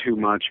of it too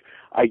much,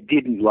 I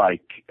didn't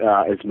like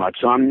as much.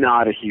 So I'm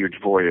not a huge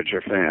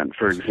Voyager fan,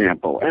 for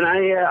example. And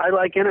I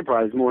like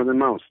Enterprise more than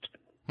most.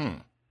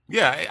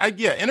 Yeah,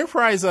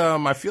 Enterprise,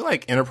 I feel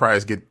like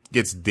Enterprise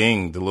gets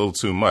dinged a little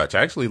too much.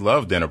 I actually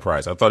loved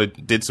Enterprise. I thought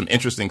it did some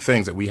interesting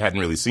things that we hadn't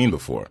really seen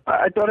before.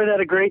 I thought it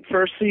had a great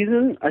first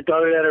season. I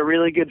thought it had a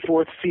really good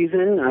fourth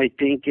season. I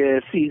think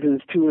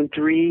seasons 2 and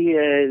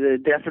 3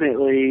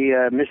 definitely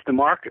missed the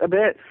mark a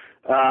bit.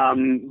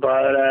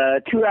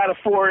 But 2 out of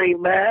 4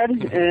 ain't bad.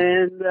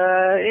 And,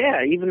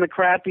 even the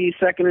crappy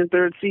second and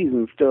third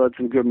seasons still had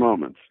some good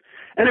moments.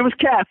 And it was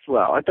cast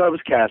well. I thought it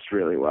was cast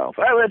really well.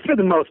 For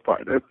the most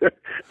part. a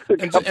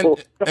couple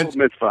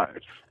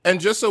misfires. And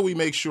just so we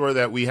make sure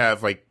that we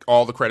have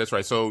all the credits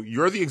right. So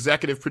you're the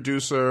executive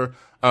producer.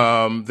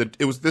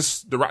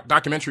 The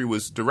documentary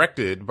was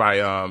directed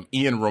by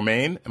Ian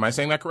Romaine. Am I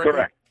saying that correctly?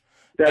 Correct.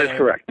 That is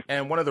correct.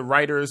 And one of the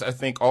writers, I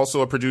think,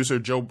 also a producer,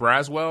 Joe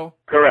Braswell?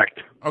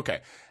 Correct.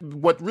 Okay.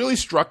 What really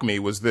struck me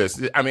was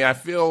this. I mean, I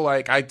feel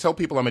like I tell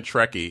people I'm a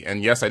Trekkie,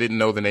 and yes, I didn't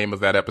know the name of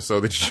that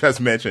episode that you just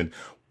mentioned.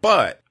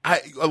 But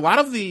a lot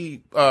of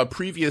the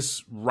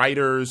previous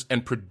writers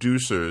and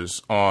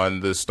producers on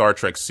the Star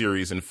Trek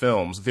series and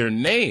films, their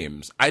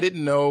names, I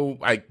didn't know,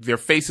 their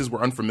faces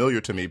were unfamiliar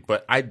to me,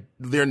 but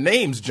their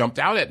names jumped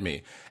out at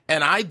me.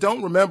 And I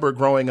don't remember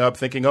growing up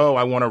thinking, oh,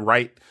 I want to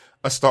write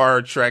a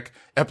Star Trek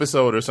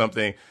episode or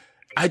something.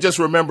 I just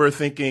remember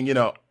thinking,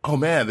 oh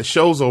man, the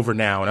show's over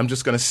now and I'm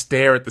just going to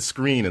stare at the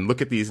screen and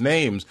look at these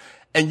names.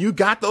 And you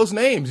got those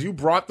names. You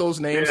brought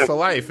those names to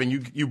life, and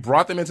you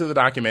brought them into the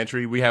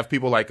documentary. We have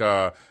people like,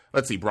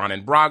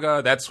 Brannon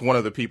Braga. That's one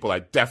of the people I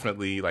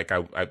definitely,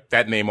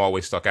 that name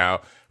always stuck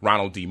out.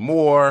 Ronald D.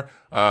 Moore.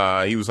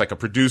 He was like a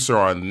producer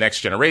on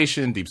Next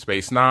Generation, Deep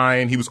Space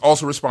Nine. He was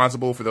also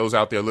responsible, for those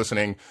out there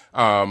listening,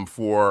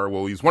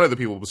 he's one of the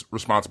people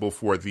responsible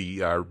for the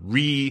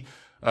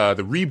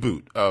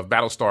reboot of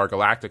Battlestar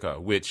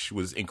Galactica, which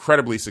was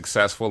incredibly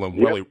successful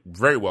and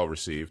very well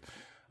received.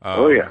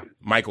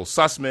 Michael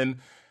Sussman.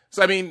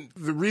 So, the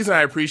reason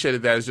I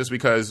appreciated that is just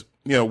because,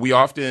 we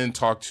often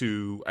talk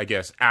to, I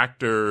guess,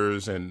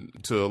 actors and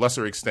to a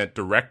lesser extent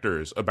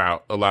directors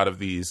about a lot of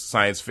these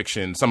science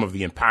fiction, some of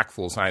the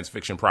impactful science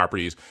fiction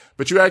properties.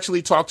 But you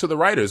actually talk to the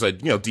writers, like,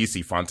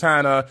 DC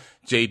Fontana,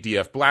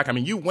 J.D.F. Black.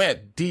 You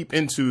went deep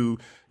into,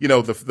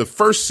 the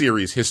first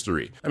series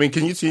history.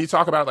 Can you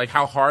talk about like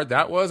how hard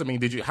that was?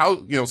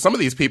 Some of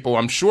these people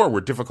I'm sure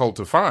were difficult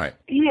to find.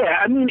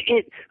 Yeah,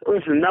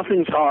 listen,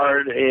 nothing's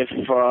hard if,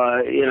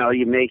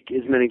 you make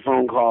as many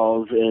phone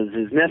calls as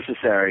is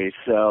necessary.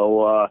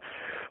 So,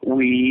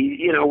 we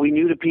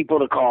knew the people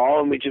to call,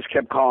 and we just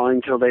kept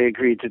calling until they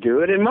agreed to do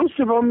it. And most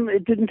of them,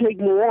 it didn't take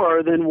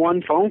more than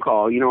one phone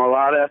call.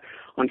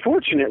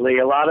 Unfortunately,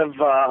 a lot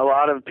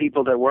of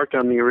people that worked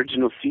on the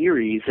original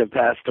series have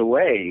passed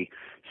away.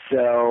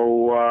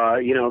 So,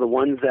 the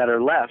ones that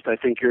are left, I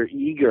think, are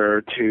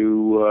eager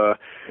to,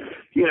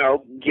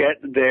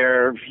 get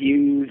their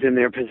views and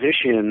their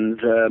positions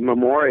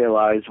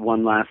memorialized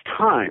one last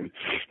time.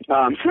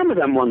 Some of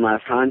them one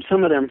last time,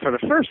 some of them for the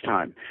first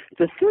time.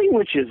 The thing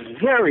which is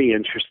very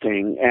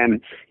interesting,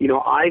 and,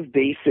 I've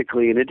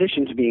basically, in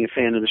addition to being a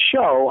fan of the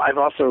show,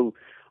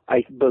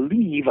 I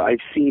believe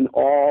I've seen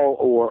all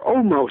or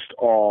almost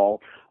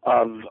all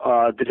of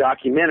the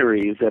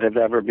documentaries that have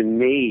ever been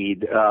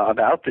made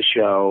about the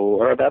show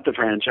or about the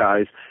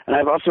franchise. And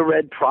I've also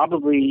read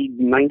probably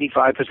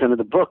 95% of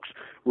the books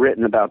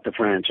written about the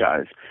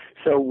franchise.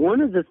 So one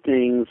of the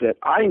things that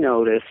I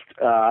noticed,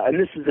 and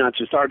this is not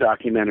just our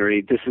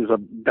documentary, this is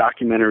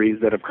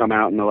documentaries that have come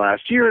out in the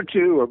last year or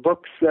two, or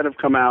books that have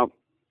come out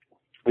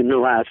in the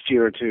last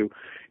year or two,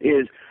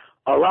 is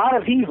a lot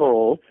of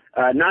people,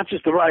 not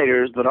just the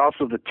writers, but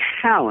also the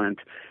talent.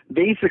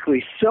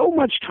 Basically, so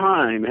much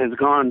time has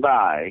gone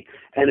by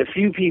and a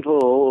few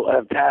people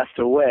have passed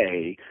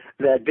away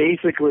that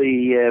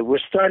basically we're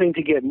starting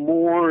to get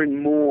more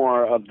and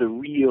more of the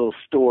real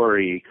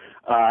story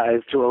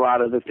as to a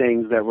lot of the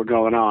things that were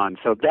going on.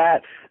 So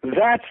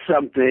that's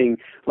something,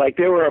 like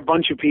there were a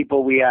bunch of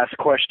people we asked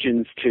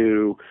questions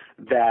to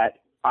that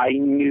I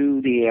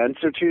knew the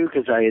answer to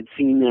because I had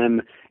seen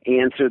them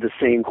answer the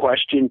same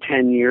question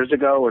 10 years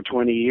ago or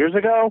 20 years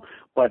ago,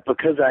 but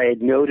because I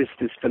had noticed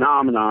this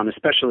phenomenon,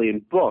 especially in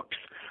books,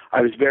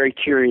 I was very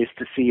curious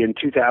to see in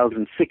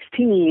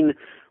 2016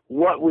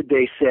 what would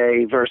they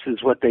say versus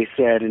what they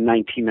said in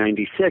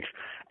 1996.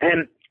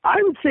 And I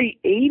would say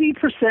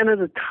 80% of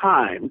the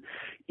time,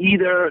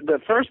 either the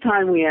first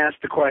time we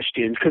asked the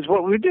question, because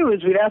what we would do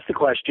is we'd ask the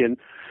question,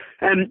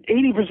 and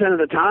 80% of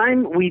the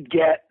time, we'd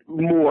get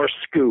more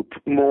scoop,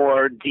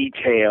 more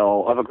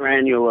detail of a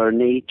granular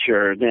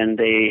nature than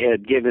they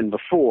had given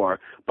before.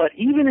 But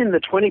even in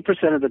the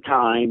 20% of the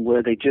time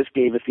where they just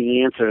gave us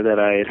the answer that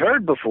I had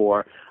heard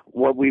before,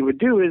 what we would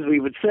do is we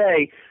would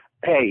say,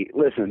 hey,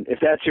 listen, if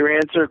that's your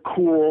answer,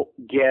 cool,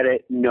 get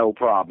it, no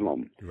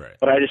problem. Right.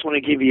 But I just want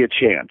to give you a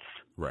chance.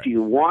 Right. Do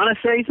you want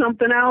to say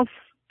something else?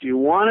 Do you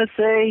want to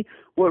say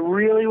what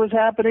really was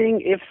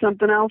happening if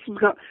something else was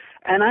going?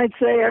 And I'd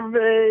say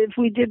if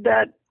we did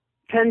that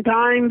 10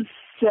 times,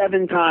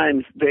 7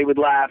 times, they would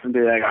laugh and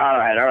be like, all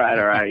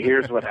right,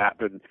 here's what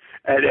happened.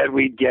 And then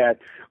we'd get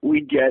a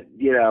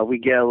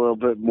little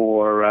bit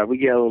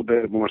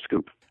more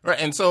scoop. Right,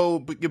 and so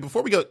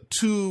before we go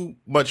too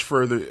much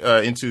further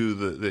into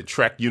the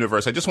Trek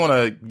universe, I just want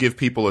to give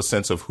people a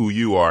sense of who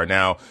you are.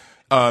 Now,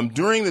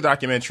 during the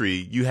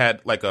documentary, you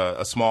had like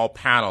a small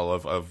panel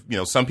of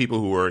some people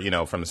who were,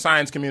 from the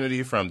science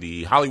community, from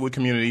the Hollywood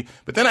community.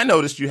 But then I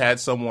noticed you had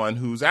someone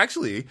who's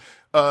actually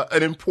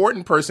an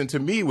important person to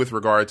me with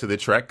regard to the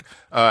Trek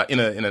in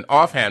an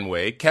offhand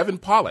way, Kevin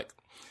Pollak,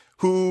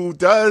 who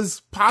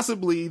does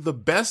possibly the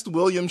best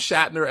William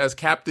Shatner as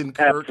Captain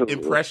Kirk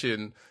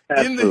impression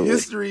in the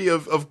history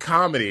of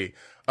comedy.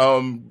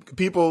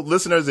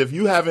 Listeners, if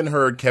you haven't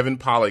heard Kevin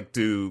Pollak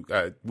do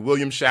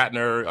William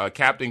Shatner,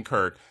 Captain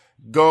Kirk,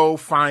 go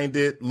find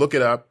it, look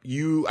it up.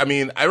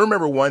 I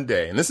remember one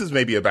day, and this is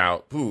maybe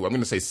about, I'm going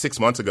to say 6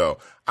 months ago,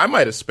 I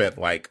might have spent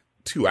like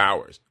 2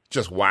 hours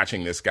just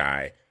watching this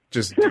guy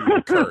just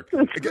do Kirk.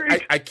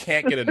 I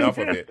can't get enough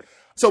of it.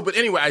 So, but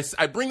anyway,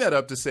 I bring that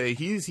up to say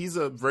he's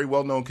a very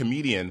well-known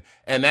comedian,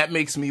 and that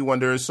makes me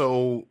wonder.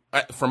 So,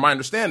 from my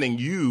understanding,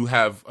 you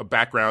have a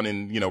background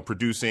in,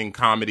 producing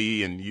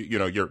comedy, and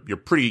you're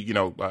pretty,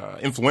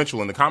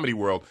 influential in the comedy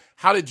world.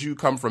 How did you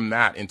come from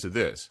that into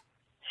this?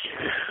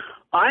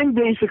 I'm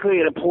basically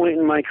at a point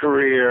in my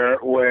career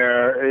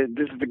where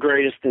this is the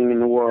greatest thing in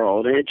the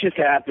world. And it just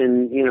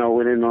happened,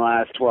 within the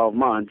last 12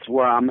 months,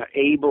 where I'm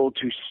able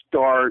to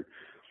start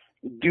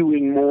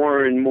doing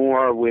more and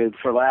more with,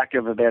 for lack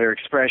of a better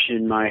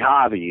expression, my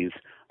hobbies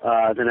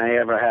than I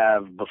ever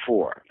have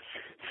before.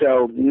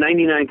 So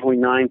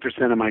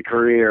 99.9% of my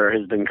career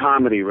has been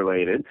comedy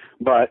related,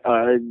 but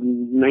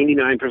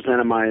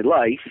 99% of my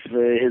life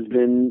has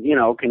been,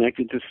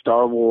 connected to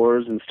Star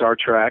Wars and Star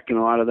Trek and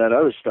a lot of that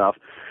other stuff.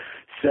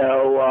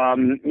 So,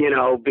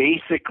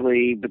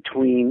 basically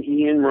between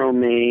Ian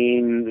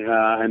Romaine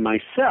and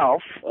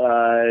myself,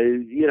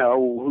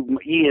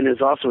 Ian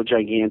is also a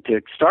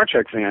gigantic Star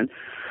Trek fan.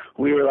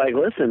 We were like,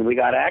 listen, we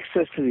got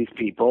access to these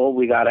people.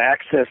 We got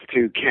access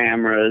to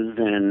cameras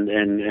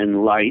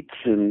and lights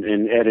and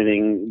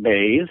editing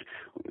bays.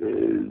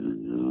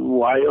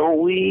 Why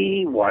don't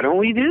we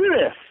do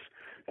this?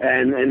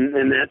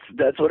 And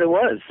that's what it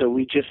was. So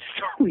we just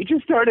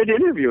started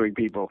interviewing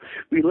people.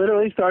 We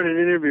literally started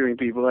interviewing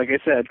people, like I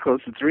said,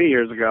 close to 3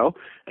 years ago,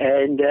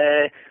 and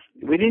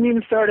we didn't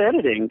even start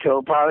editing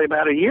until probably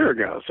about a year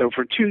ago. So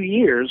for 2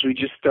 years, we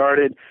just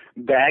started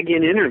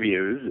bagging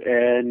interviews,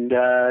 and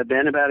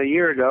then about a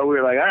year ago, we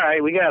were like, all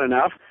right, we got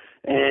enough.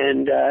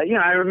 And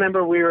I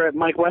remember we were at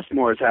Mike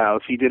Westmore's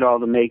house. He did all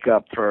the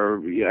makeup for,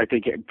 I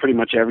think, pretty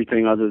much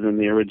everything other than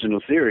the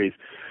original series.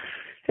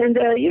 And,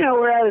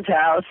 we're at his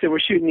house, and we're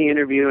shooting the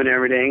interview and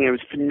everything. It was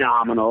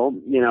phenomenal,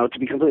 to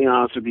be completely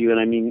honest with you. And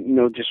I mean,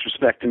 no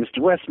disrespect to Mr.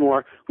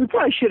 Westmore. We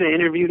probably should have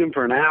interviewed him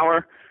for an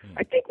hour.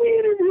 I think we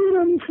interviewed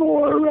him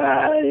for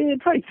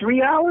probably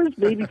 3 hours,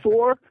 maybe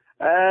 4.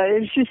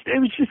 It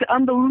was just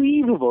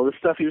unbelievable, the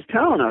stuff he was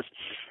telling us.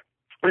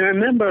 And I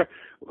remember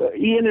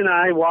Ian and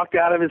I walked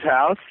out of his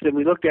house, and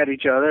we looked at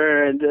each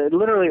other, and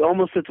literally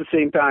almost at the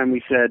same time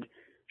we said,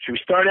 should we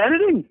start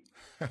editing?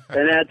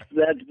 And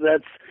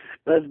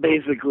that's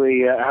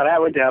basically how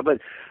that went down.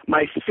 But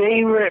my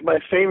favorite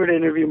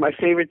interview, my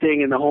favorite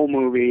thing in the whole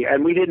movie,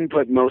 and we didn't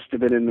put most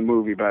of it in the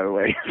movie, by the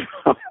way.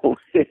 So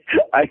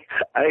I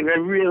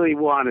really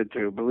wanted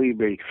to, believe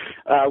me.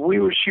 We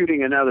were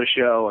shooting another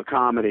show, a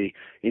comedy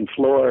in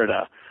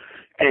Florida,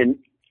 and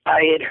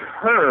I had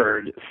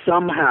heard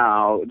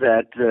somehow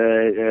that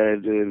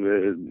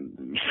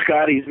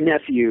Scotty's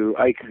nephew,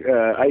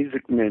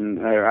 Isaacman,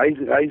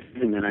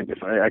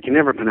 I can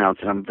never pronounce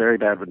it. I'm very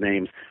bad with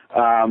names.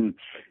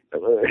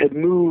 Had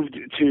moved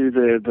to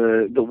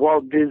the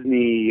Walt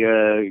Disney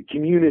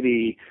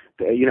community.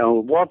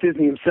 Walt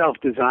Disney himself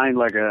designed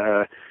like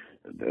a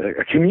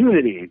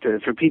community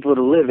for people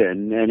to live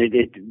in, and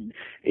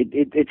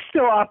it's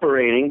still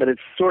operating, but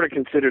it's sort of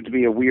considered to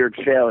be a weird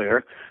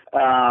failure.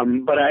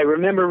 But I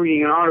remember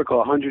reading an article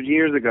 100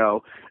 years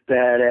ago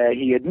that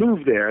he had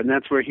moved there, and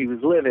that's where he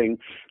was living,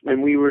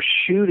 and we were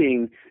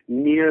shooting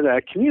near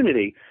that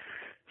community.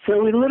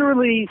 So we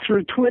literally,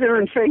 through Twitter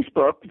and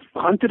Facebook,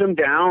 hunted him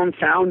down,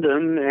 found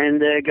him,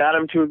 and got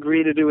him to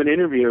agree to do an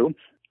interview.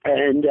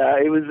 And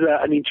it was,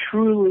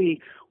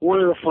 truly one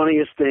of the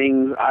funniest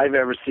things I've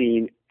ever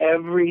seen.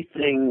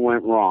 Everything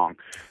went wrong.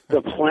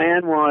 The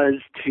plan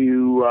was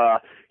to,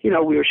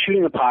 we were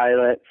shooting a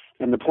pilot,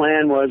 and the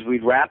plan was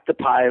we'd wrap the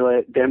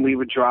pilot, then we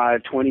would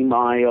drive 20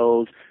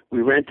 miles.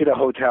 We rented a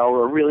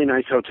really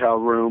nice hotel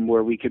room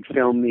where we could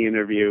film the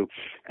interview.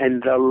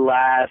 And the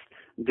last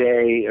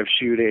day of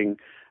shooting,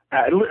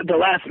 the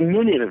last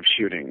minute of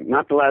shooting,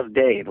 not the last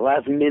day, the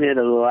last minute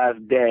of the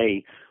last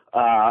day,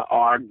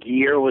 our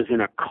gear was in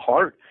a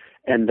cart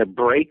and the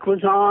brake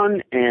was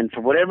on, and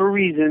for whatever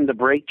reason, the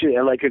brake,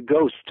 like a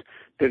ghost,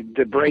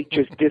 the brake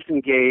just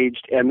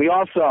disengaged, and we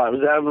all saw it. It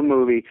was out of a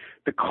movie.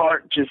 The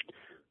cart just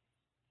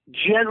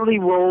gently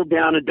rolled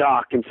down a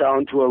dock and fell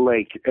into a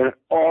lake, and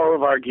all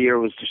of our gear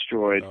was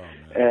destroyed. Oh,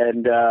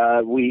 and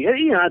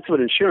that's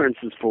what insurance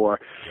is for.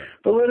 Yeah.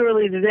 But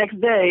literally the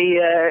next day,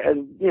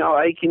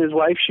 Ike and his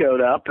wife showed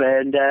up,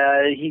 and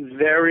he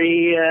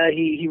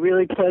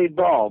really played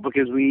ball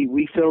because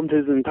we filmed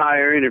his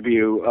entire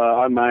interview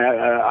on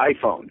my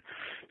iPhone.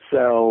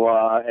 So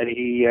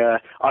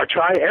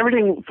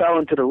everything fell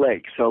into the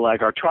lake. So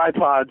like our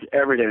tripods,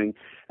 everything,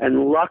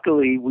 and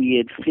luckily we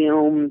had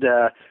filmed.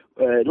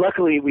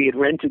 Luckily, we had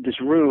rented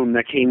this room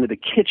that came with a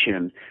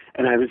kitchen,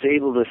 and I was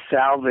able to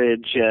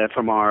salvage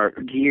from our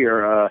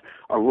gear a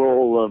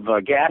roll of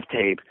gaff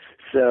tape.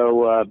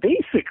 So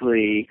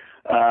basically,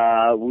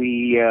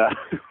 we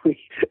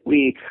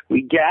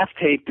gaff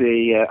taped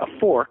a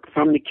fork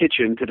from the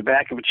kitchen to the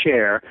back of a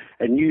chair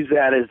and used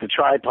that as the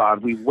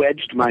tripod. We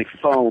wedged my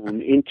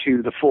phone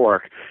into the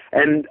fork,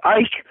 and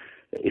Ike,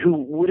 who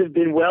would have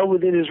been well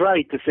within his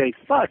right to say,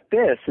 fuck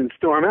this, and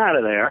storm out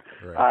of there,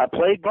 right,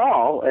 played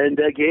ball and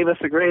gave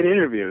us a great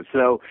interview.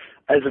 So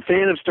as a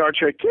fan of Star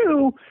Trek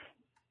 2,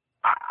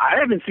 I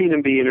haven't seen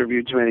him be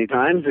interviewed too many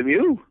times. Have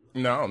you?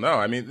 No.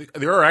 I mean,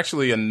 there are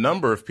actually a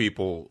number of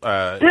people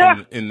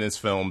in this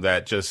film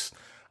that just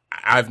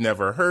I've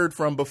never heard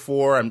from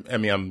before. I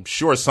mean, I'm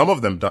sure some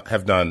of them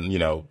have done,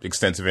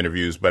 extensive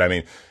interviews, but I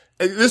mean,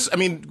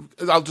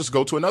 I'll just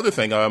go to another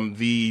thing.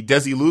 The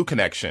Desilu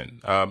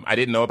connection. I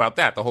didn't know about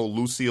that. The whole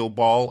Lucille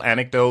Ball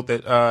anecdote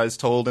that is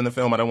told in the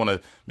film. I don't want to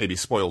maybe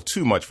spoil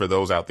too much for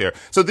those out there.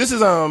 So this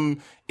is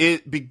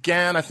it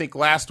began, I think,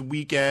 last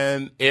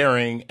weekend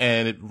airing,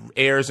 and it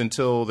airs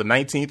until the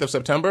 19th of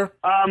September.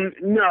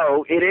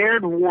 No, it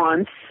aired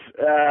once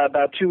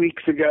about 2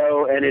 weeks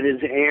ago, and it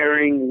is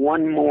airing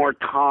one more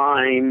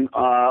time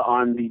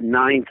on the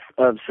 9th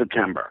of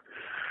September.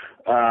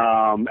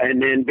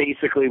 And then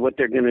basically what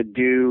they're going to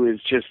do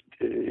is just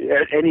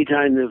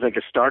anytime there's like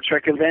a Star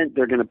Trek event,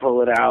 they're going to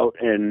pull it out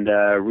and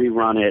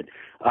rerun it.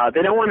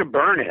 They don't want to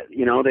burn it,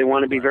 they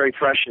want to be very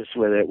precious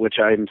with it, which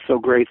I'm so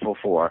grateful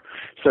for.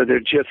 So they're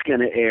just going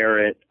to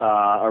air it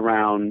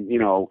around,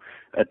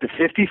 at the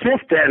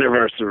 55th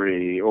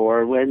anniversary,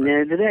 or when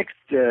the next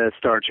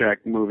Star Trek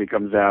movie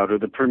comes out, or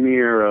the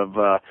premiere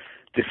of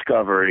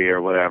Discovery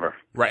or whatever.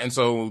 Right, and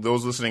so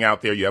those listening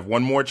out there, you have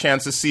one more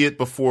chance to see it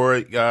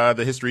before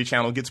the History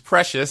Channel gets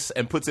precious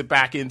and puts it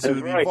back into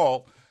the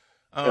vault.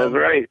 That's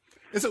right.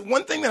 And so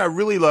one thing that I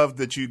really love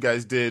that you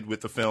guys did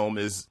with the film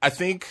is, I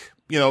think,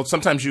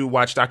 sometimes you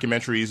watch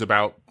documentaries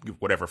about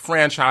whatever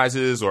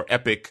franchises or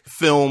epic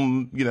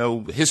film,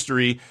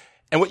 history.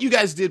 And what you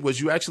guys did was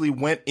you actually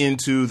went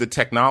into the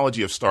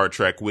technology of Star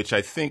Trek, which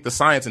I think, the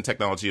science and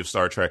technology of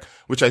Star Trek,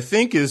 which I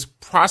think is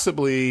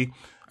possibly,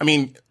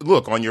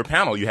 look, on your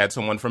panel, you had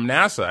someone from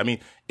NASA.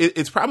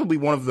 It's probably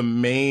one of the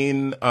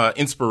main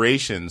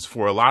inspirations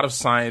for a lot of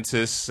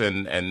scientists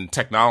and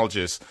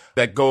technologists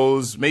that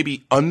goes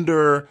maybe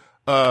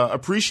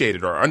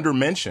appreciated or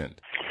undermentioned.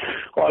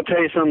 Well, I'll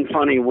tell you something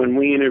funny. When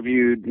we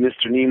interviewed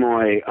Mr.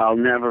 Nimoy, I'll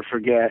never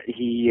forget.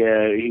 He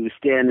was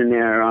standing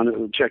there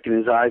checking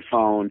his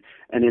iPhone,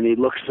 and then he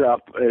looks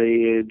up and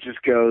he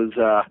just goes,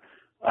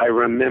 "I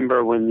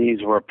remember when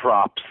these were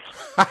props."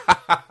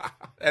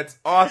 That's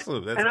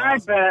awesome. That's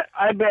awesome.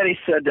 I bet he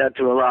said that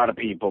to a lot of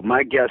people.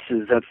 My guess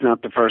is that's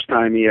not the first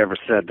time he ever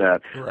said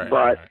that.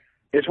 Right.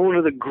 It's one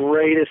of the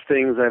greatest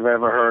things I've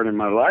ever heard in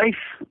my life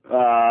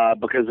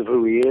because of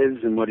who he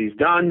is and what he's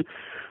done.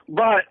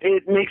 But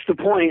it makes the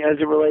point as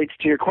it relates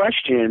to your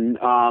question.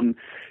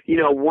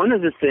 One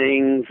of the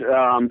things,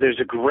 there's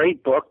a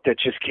great book that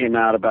just came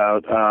out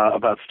about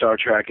Star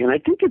Trek, and I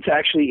think it's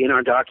actually in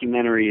our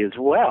documentary as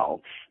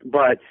well.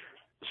 But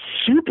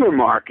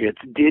supermarkets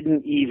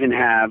didn't even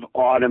have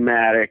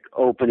automatic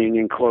opening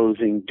and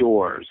closing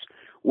doors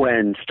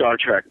when Star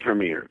Trek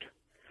premiered.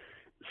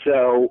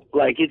 So,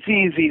 it's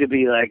easy to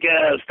be like,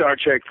 Star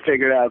Trek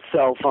figured out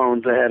cell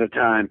phones ahead of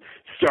time.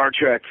 Star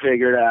Trek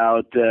figured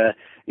out,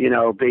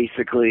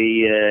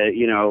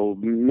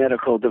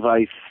 medical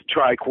device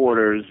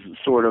tricorders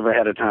sort of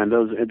ahead of time.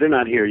 They're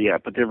not here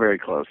yet, but they're very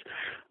close.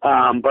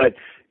 But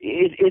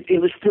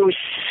it was still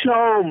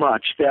so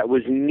much that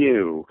was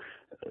new.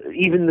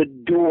 Even the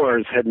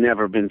doors had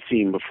never been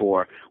seen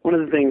before. One of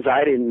the things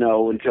I didn't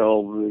know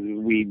until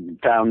we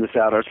found this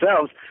out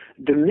ourselves,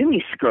 the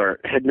miniskirt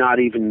had not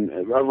even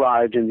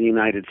arrived in the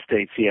United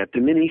States yet. The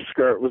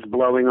miniskirt was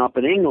blowing up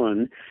in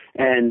England,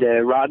 and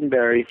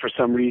Roddenberry, for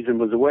some reason,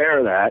 was aware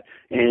of that.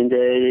 And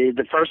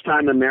the first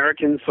time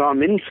Americans saw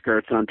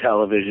miniskirts on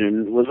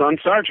television was on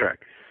Star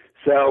Trek.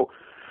 So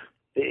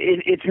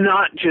it's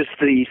not just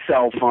the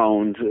cell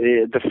phones,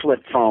 the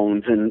flip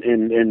phones, and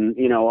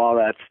all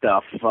that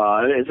stuff.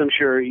 As I'm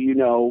sure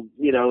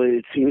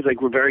it seems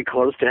like we're very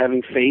close to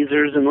having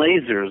phasers and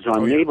lasers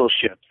on naval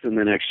ships in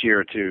the next year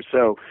or two.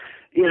 So,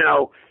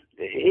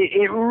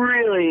 it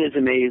really is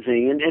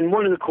amazing. And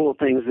one of the cool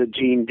things that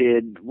Gene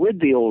did with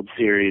the old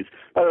series,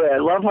 by the way, I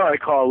love how I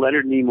call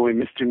Leonard Nimoy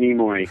Mr.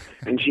 Nimoy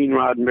and Gene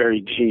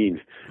Roddenberry Gene.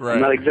 Right.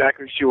 I'm not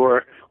exactly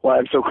sure why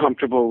I'm so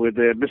comfortable with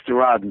Mr.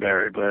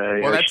 Roddenberry,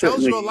 but that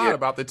tells you a lot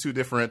about the two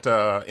different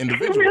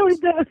individuals.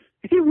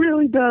 He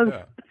really does.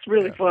 Yeah. It's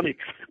really funny.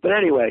 But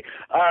anyway,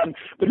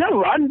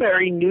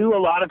 Roddenberry knew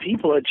a lot of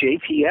people at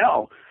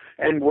JPL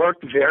and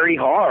worked very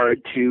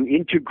hard to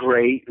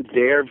integrate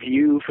their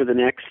view for the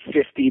next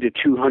 50 to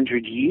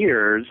 200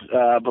 years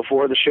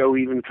before the show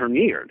even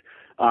premiered.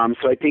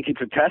 So I think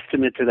it's a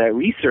testament to that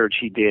research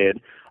he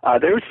did.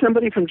 There was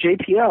somebody from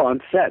JPL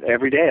on set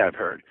every day, I've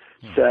heard.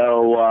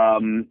 So,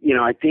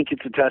 I think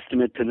it's a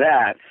testament to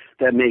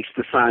that makes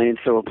the science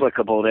so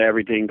applicable to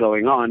everything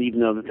going on, even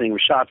though the thing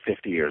was shot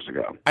 50 years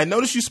ago. I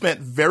noticed you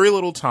spent very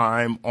little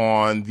time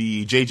on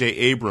the J.J.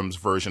 Abrams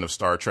version of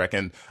Star Trek.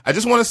 And I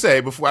just want to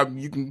say,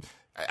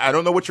 I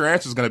don't know what your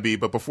answer is going to be,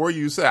 but before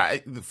you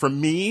say, for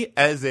me,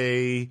 as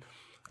a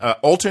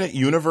alternate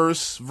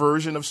universe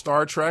version of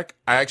Star Trek,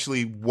 I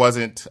actually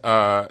wasn't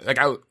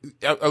I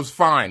was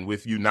fine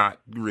with you not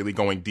really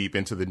going deep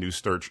into the new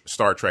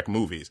Star Trek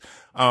movies.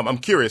 I'm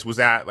curious, was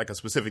that like a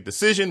specific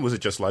decision? Was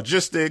it just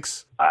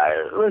logistics?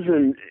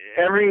 Listen,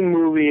 every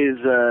movie is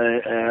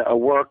a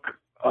work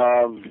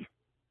of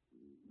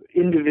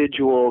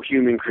individual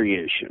human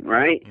creation,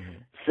 right? Mm-hmm.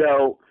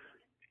 So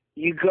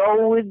you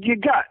go with your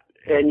gut.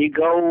 and you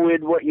go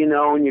with what you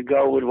know, and you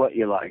go with what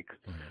you like.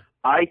 Mm-hmm.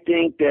 I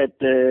think that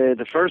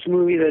the first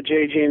movie that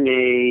J.J.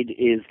 made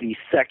is the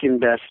second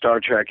best Star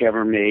Trek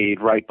ever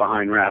made, right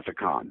behind Wrath of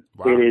Khan.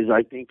 Wow.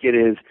 I think it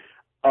is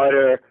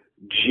utter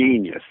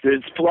genius.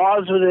 There's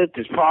flaws with it,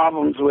 there's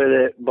problems with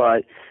it,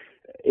 but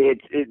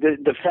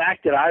the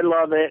fact that I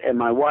love it, and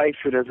my wife,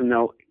 who doesn't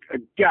know a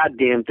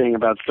goddamn thing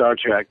about Star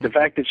Trek, the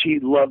fact that she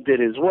loved it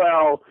as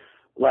well,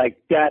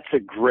 like, that's a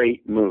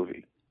great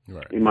movie,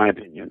 right, in my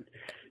opinion.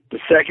 The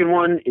second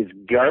one is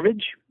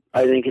garbage.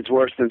 I think it's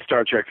worse than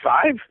Star Trek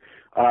V.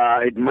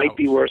 It might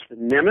be worse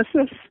than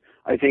Nemesis.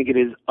 I think it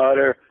is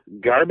utter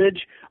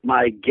garbage.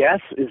 My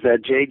guess is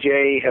that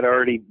JJ had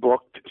already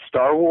booked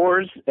Star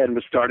Wars and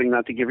was starting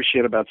not to give a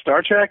shit about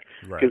Star Trek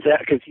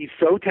because he's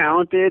so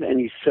talented and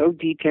he's so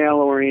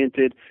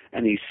detail-oriented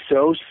and he's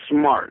so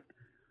smart.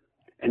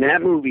 And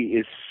that movie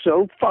is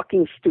so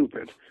fucking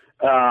stupid.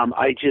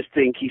 I just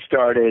think he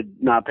started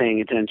not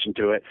paying attention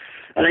to it.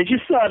 And I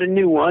just saw the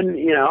new one,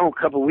 a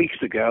couple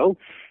weeks ago,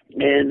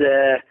 and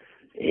I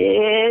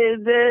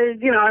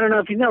don't know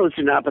if you know this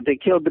or not, but they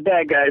killed the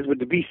bad guys with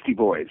the Beastie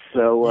Boys.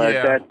 So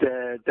I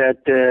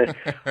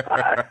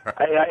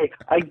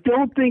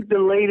don't think the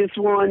latest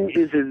one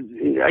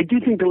I do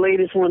think the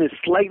latest one is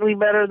slightly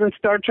better than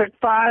Star Trek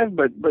V,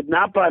 but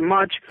not by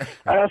much.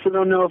 I also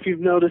don't know if you've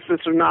noticed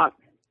this or not,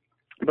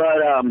 but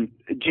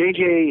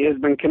JJ has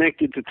been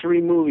connected to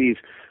 3 movies.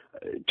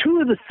 2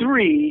 of the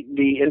 3,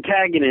 the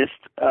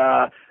antagonist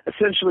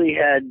essentially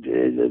had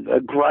a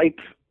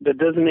gripe that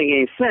doesn't make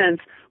any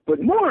sense. But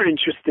more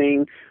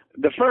interesting,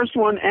 the first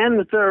one and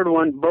the third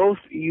one both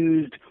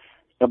used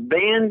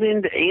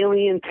abandoned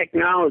alien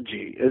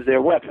technology as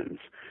their weapons,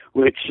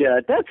 which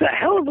that's a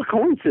hell of a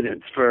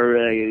coincidence for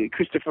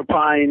Christopher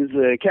Pine's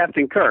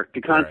Captain Kirk to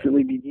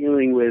constantly be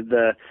dealing with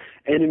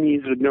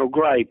enemies with no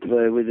gripe,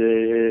 with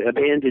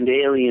abandoned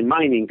alien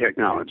mining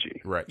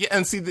technology. Right. Yeah,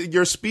 and see,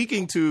 you're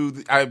speaking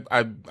to,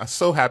 I'm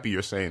so happy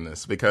you're saying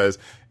this, because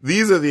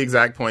these are the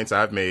exact points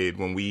I've made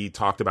when we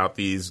talked about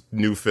these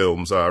new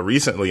films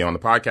recently on the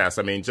podcast.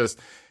 I mean,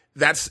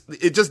 they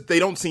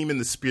don't seem in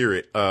the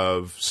spirit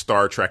of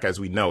Star Trek as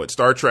we know it.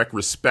 Star Trek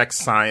respects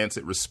science.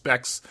 It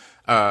respects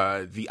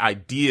the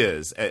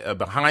ideas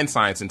behind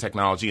science and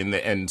technology,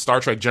 and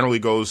Star Trek generally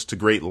goes to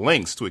great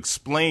lengths to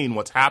explain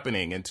what's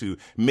happening and to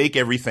make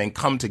everything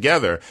come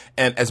together.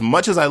 And as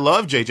much as I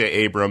love J.J.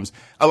 Abrams,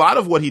 a lot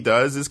of what he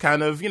does is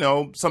kind of,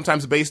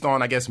 sometimes based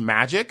on, I guess,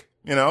 magic,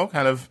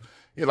 kind of,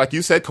 like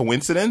you said,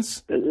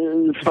 coincidence.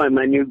 It's fine.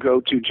 My new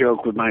go-to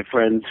joke with my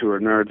friends who are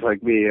nerds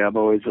like me, I'm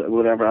always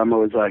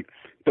like,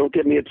 don't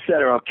get me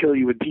upset or I'll kill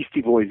you with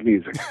Beastie Boys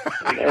music.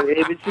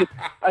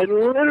 I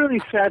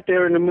literally sat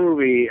there in the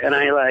movie and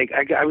I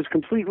was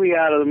completely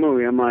out of the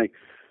movie. I'm like,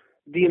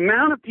 the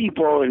amount of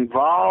people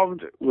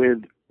involved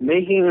with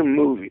making a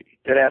movie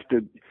that have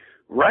to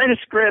write a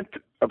script,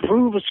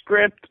 approve a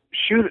script,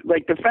 shoot it,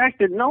 like the fact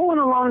that no one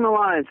along the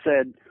line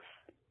said,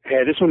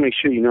 hey, I just want to make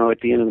sure at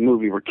the end of the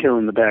movie we're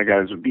killing the bad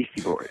guys with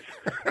Beastie Boys.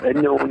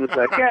 And no one was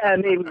like, yeah,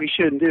 maybe we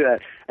shouldn't do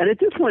that. And at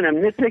this point I'm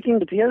nitpicking,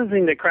 but the other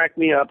thing that cracked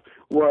me up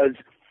was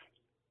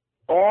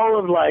all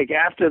of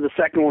after the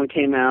second one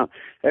came out,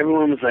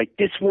 everyone was like,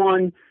 this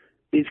one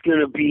is going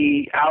to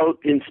be out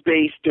in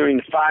space during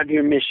the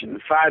 5-year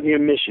mission.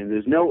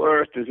 There's no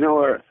Earth. And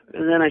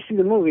then I see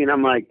the movie and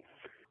I'm like,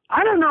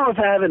 I don't know if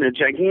having a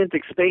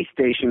gigantic space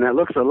station that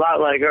looks a lot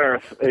like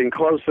Earth in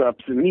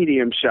close-ups and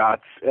medium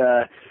shots,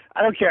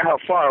 I don't care how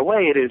far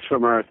away it is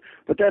from Earth,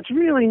 but that's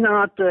really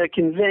not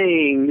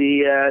conveying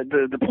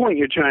the point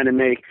you're trying to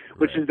make,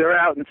 which is they're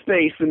out in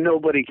space and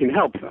nobody can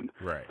help them.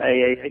 Right.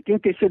 I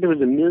think they said there was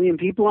 1 million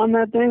people on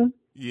that thing.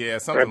 Yeah,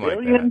 something like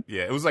that.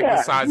 Yeah, it was like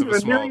the size of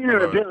a small... 1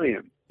 million or 1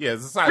 billion. Yeah,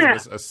 it's the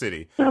size of a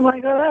city. I'm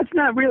like, oh, that's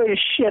not really a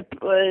ship,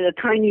 a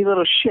tiny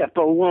little ship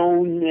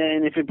alone,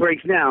 and if it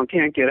breaks down,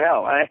 can't get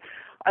help.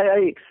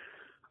 I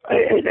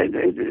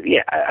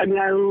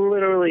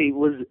literally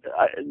was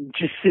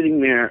just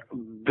sitting there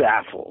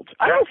baffled.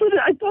 I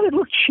thought it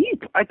looked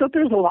cheap. I thought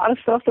there was a lot of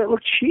stuff that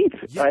looked cheap.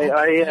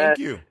 Yeah,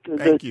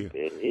 Thank you.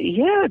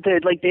 Yeah, they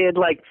had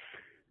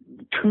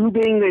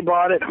tubing they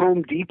bought at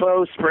Home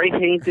Depot, spray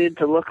painted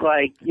to look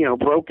like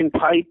broken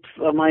pipes.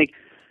 I'm like,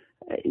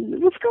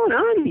 what's going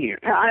on here?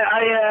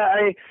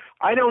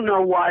 I don't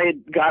know why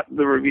it got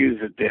the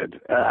reviews it did.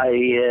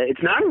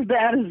 It's not as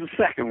bad as the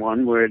second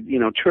one where,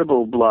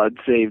 triple blood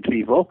saved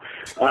people.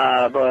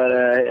 But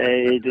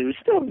it was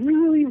still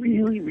really,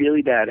 really,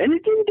 really bad. And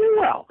it didn't do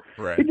well.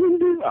 Right. It didn't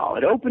do well.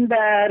 It opened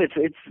bad.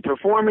 It's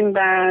performing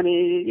bad.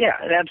 It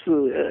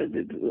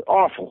absolutely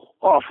awful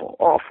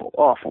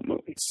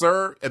movie.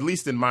 Sir, at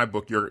least in my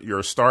book,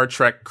 your Star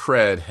Trek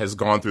cred has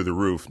gone through the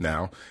roof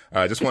now.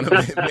 I just want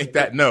to make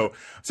that note.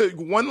 So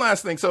one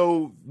last thing.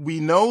 So we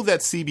know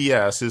that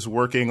CBS is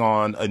working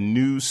on a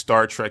new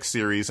Star Trek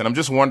series, and I'm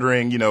just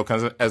wondering, kind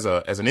of as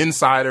an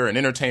insider, an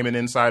entertainment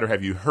insider,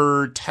 have you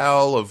heard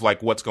tell of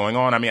what's going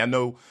on? I mean,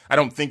 I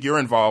don't think you're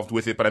involved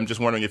with it, but I'm just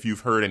wondering if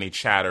you've heard any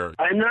chatter.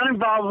 I'm not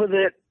involved with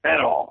it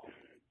at all,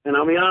 and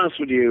I'll be honest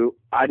with you.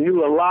 I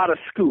knew a lot of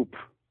scoop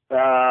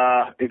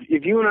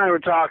if you and I were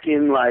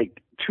talking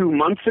like 2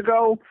 months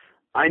ago,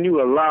 I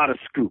knew a lot of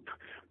scoop.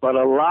 But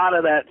a lot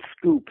of that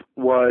scoop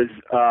was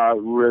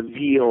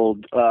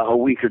revealed a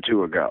week or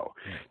two ago.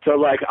 So,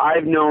 like,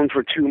 I've known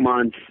for 2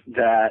 months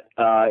that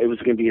it was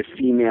going to be a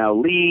female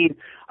lead.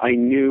 I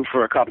knew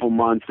for a couple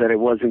months that it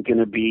wasn't going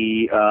to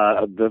be,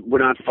 we're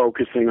not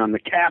focusing on the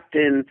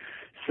captain.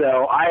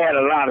 So I had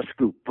a lot of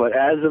scoop. But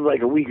as of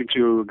like a week or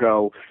two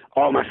ago,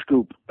 all my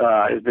scoop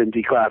has been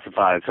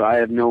declassified. So I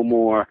have no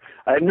more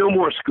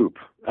scoop.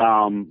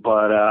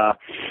 But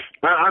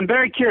I'm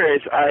very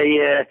curious.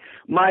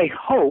 My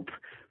hope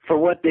for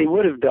what they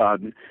would have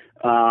done,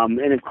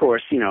 and of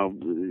course, you know,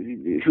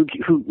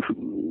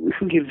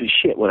 who gives a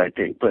shit what I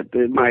think? But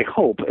my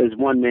hope, as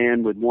one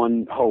man with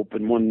one hope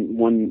and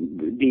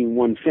one being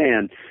one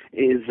fan,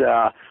 is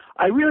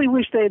I really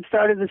wish they had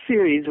started the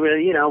series where,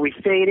 you know, we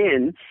fade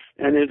in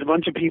and there's a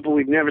bunch of people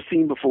we've never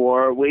seen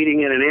before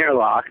waiting in an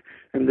airlock,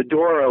 and the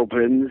door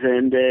opens,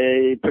 and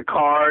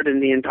Picard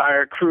and the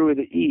entire crew of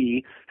the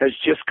E has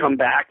just come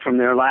back from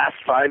their last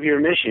 5-year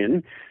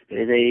mission.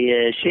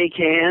 They shake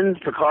hands,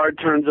 Picard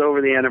turns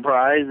over the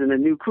Enterprise, and a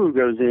new crew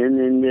goes in,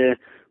 and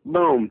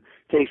boom,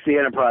 takes the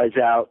Enterprise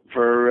out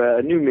for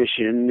a new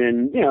mission.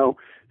 And, you know,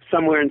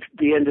 somewhere in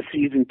the end of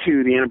season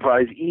 2, the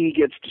Enterprise E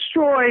gets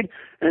destroyed,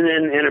 and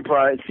then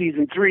Enterprise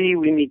season 3,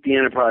 we meet the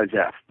Enterprise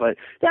F. But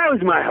that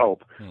was my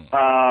hope.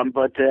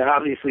 But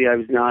obviously I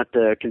was not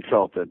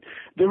consulted.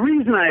 The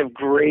reason I have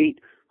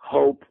great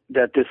hope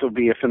that this will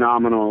be a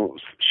phenomenal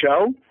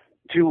show,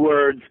 2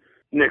 words,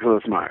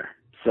 Nicholas Meyer.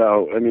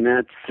 So, I mean,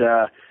 that's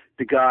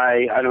the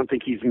guy. I don't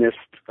think he's missed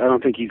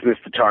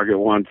the target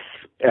once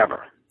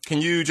ever.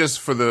 Can you just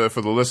for the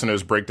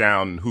listeners break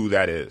down who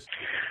that is?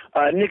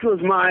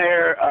 Nicholas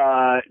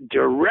Meyer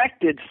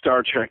directed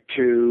Star Trek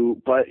II,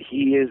 but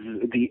he is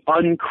the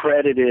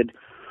uncredited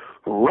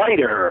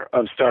writer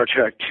of Star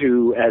Trek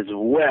II as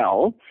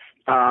well.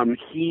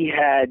 He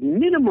had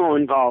minimal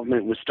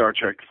involvement with Star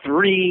Trek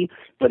III,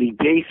 but he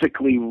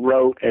basically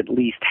wrote at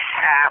least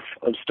half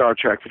of Star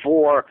Trek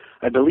IV.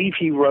 I believe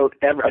he wrote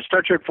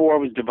Star Trek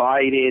IV was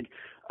divided.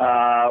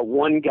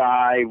 One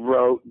guy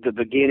wrote the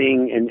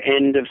beginning and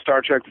end of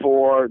Star Trek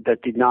IV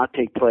that did not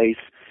take place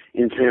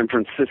in San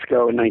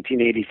Francisco in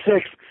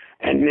 1986,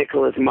 and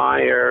Nicholas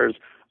Myers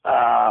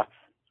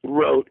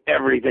wrote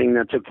everything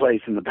that took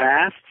place in the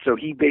past. So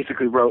he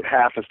basically wrote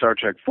half of Star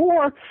Trek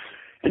IV.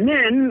 And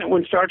then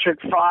when Star Trek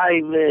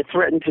V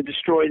threatened to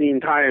destroy the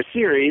entire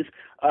series,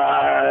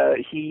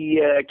 he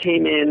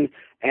came in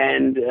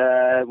and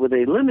with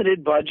a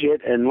limited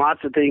budget and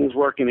lots of things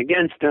working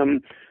against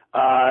him,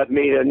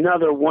 made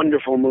another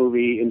wonderful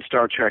movie in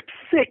Star Trek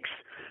VI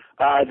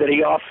that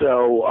he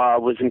also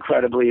was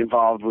incredibly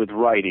involved with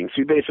writing. So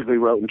he basically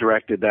wrote and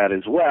directed that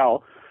as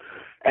well.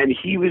 And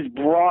he was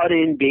brought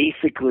in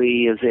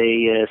basically as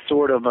a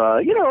sort of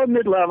a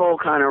mid-level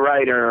kind of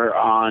writer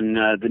on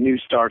the new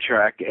Star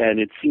Trek, and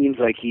it seems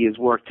like he has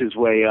worked his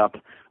way up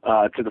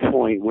to the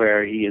point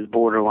where he is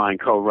borderline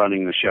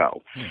co-running the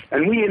show.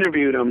 And we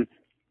interviewed him.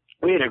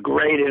 We had a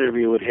great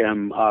interview with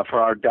him for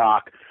our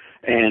doc,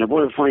 and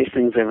one of the funniest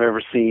things I've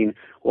ever seen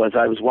was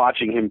I was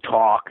watching him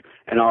talk,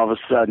 and all of a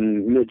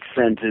sudden,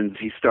 mid-sentence,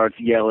 he starts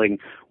yelling,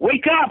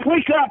 "Wake up,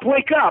 wake up,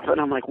 wake up!"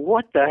 And I'm like,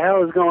 what the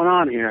hell is going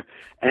on here?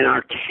 And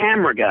our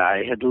camera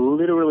guy had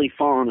literally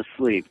fallen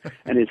asleep,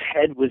 and his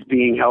head was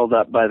being held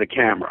up by the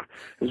camera.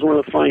 It was one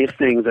of the funniest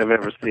things I've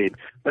ever seen.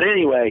 But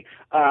anyway,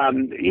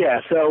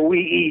 so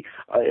we,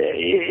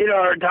 in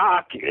our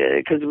doc,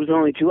 because it was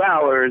only 2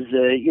 hours,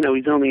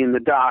 he's only in the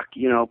doc,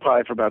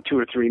 probably for about 2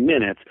 or 3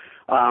 minutes.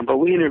 But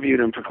we interviewed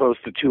him for close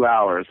to 2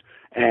 hours,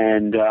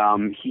 and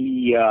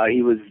he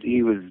was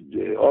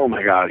oh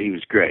my God, he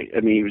was great. I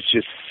mean, he was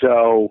just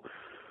so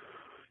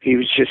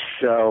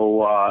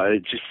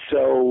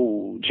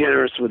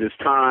generous with his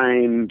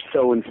time,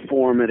 so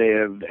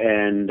informative,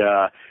 and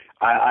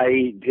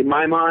I in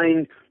my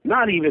mind,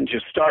 not even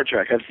just Star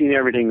Trek. I've seen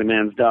everything the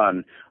man's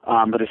done,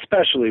 but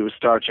especially with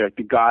Star Trek,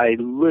 the guy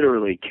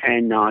literally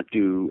cannot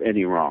do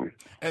any wrong.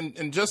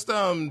 And just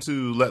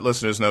to let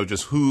listeners know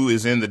just who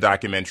is in the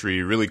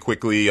documentary really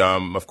quickly,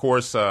 of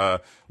course,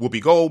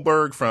 Whoopi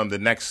Goldberg from The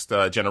Next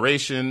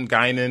Generation,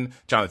 Guinan,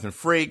 Jonathan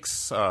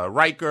Frakes,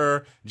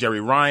 Riker,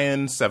 Jerry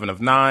Ryan, 7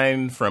 of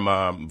 9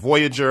 from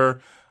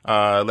Voyager.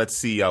 Let's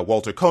see,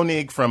 Walter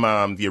Koenig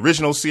from the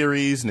original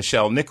series,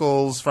 Nichelle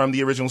Nichols from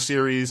the original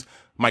series,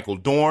 Michael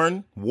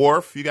Dorn,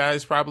 Worf, you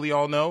guys probably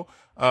all know,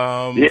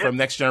 from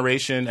Next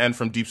Generation and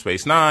from Deep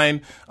Space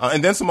Nine.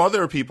 And then some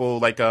other people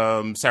like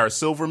Sarah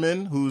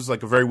Silverman, who's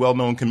like a very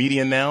well-known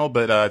comedian now,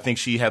 but I think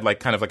she had like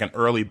kind of like an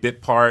early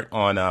bit part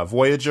on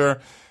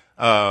Voyager.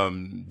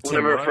 One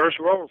of her first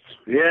roles.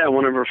 Yeah,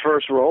 one of her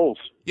first roles.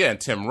 Yeah, and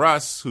Tim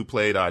Russ, who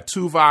played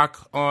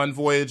Tuvok on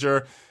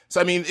Voyager.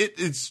 So, I mean,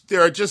 it's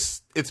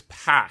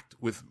packed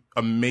with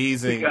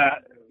amazing...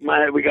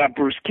 We got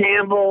Bruce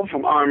Campbell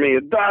from Army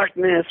of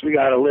Darkness. We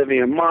got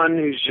Olivia Munn,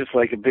 who's just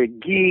like a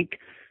big geek.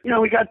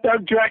 We got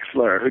Doug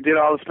Drexler, who did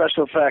all the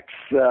special effects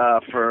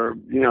for,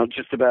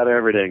 just about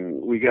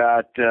everything. We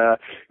got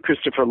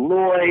Christopher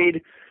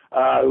Lloyd.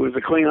 who was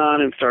a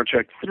Klingon in Star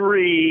Trek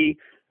 3.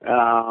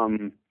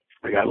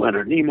 We got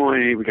Leonard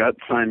Nimoy. We got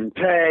Simon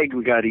Pegg.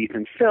 We got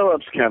Ethan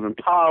Phillips, Kevin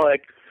Pollak.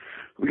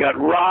 We got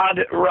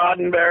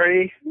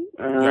Roddenberry. We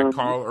got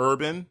Carl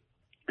Urban.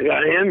 We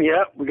got him,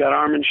 yep. We got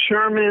Armin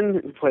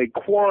Sherman, who played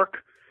Quark.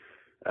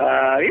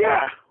 And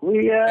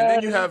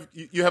then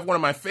you have one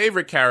of my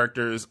favorite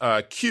characters,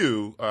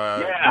 Q,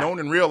 known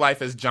in real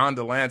life as John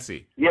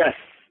Delancey. Yes.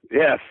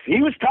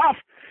 He was tough.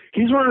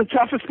 He's one of the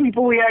toughest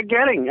people we had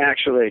getting,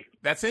 actually.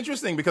 That's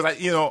interesting because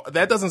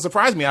that doesn't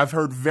surprise me. I've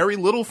heard very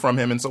little from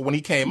him, and so when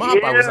he came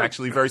up, I was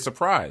actually very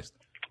surprised.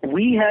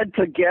 We had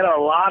to get a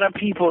lot of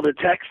people to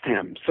text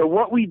him. So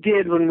what we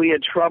did when we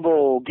had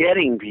trouble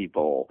getting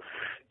people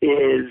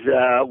is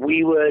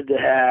we would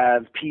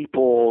have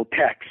people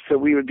text. So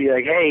we would be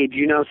like, hey, do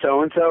you know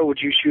so-and-so? Would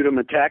you shoot him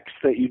a text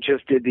that you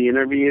just did the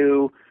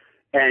interview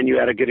and you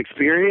had a good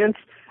experience?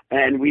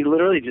 And we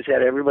literally just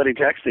had everybody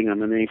texting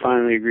him, and then he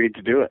finally agreed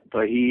to do it.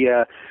 But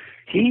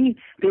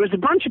there was a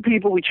bunch of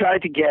people we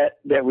tried to get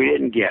that we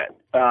didn't get.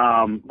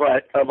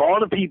 But of all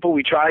the people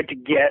we tried to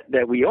get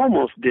that we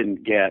almost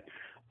didn't get,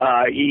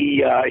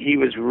 he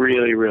was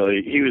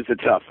really, he was the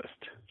toughest.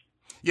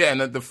 Yeah,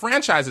 and the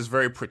franchise is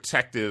very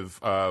protective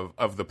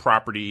of the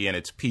property and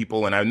its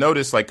people. And I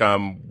noticed, like,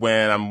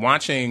 when I'm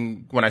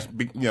watching, when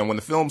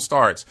the film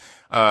starts,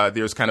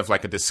 there's kind of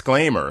like a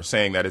disclaimer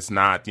saying that it's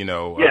not,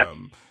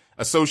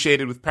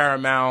 associated with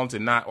Paramount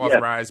and not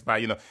authorized by,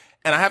 And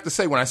I have to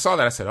say, when I saw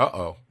that, I said,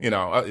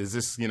 is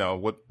this,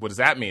 what does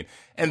that mean?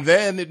 And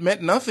then it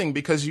meant nothing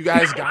because you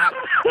guys got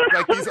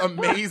like these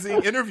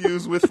amazing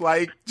interviews with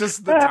like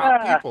just the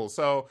top people.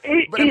 So,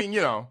 listen.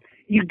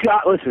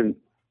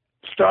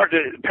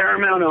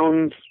 Paramount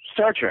owns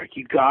Star Trek.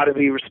 You got to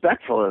be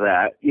respectful of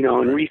that,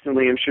 And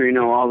recently, I'm sure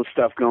all the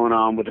stuff going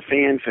on with the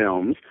fan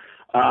films.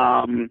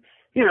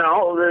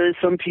 There's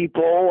some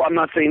people. I'm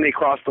not saying they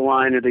crossed the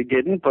line or they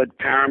didn't, but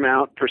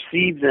Paramount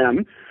perceived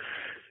them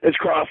as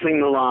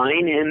crossing the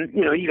line, and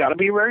you got to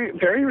be very,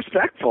 very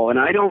respectful. And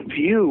I do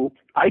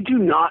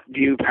not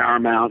view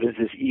Paramount as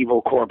this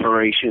evil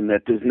corporation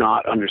that does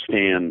not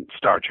understand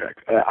Star Trek.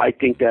 I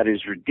think that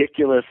is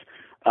ridiculous.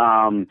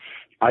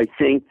 I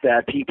think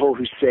that people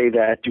who say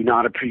that do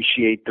not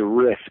appreciate the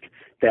risk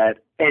that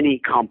any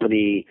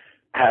company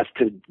has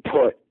to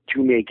put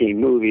to make a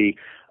movie.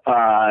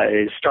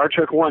 Star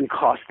Trek 1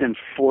 cost them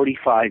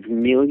 $45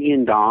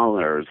 million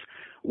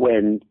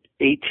when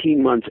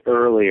 18 months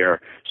earlier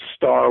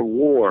Star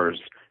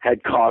Wars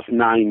had cost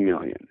 $9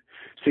 million.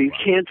 So you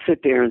can't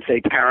sit there and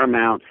say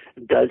Paramount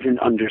doesn't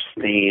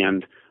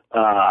understand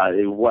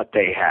what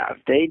they have.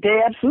 They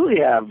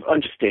absolutely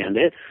understand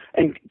it.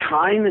 And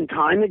time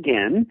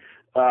again,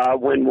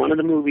 when one of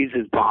the movies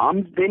is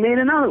bombed, they made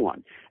another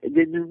one. If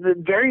they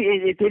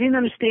didn't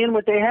understand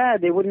what they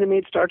had, they wouldn't have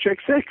made Star Trek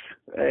 6.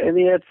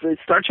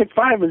 Star Trek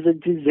 5 was a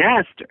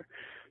disaster.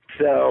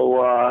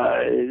 So,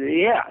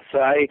 so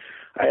I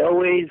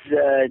always,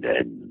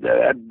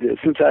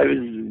 since I was,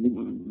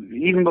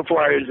 even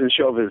before I was in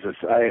show business,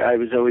 I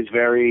was always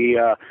very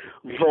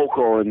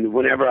vocal, and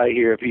whenever I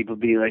hear people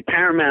being like,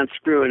 Paramount's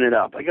screwing it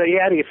up, I go,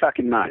 you're out of your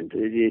fucking mind.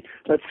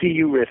 Let's see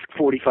you risk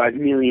 $45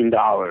 million.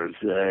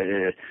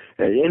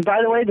 And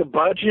by the way, the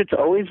budgets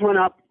always went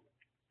up.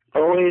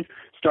 Always.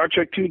 Star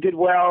Trek 2 did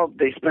well,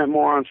 they spent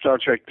more on Star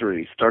Trek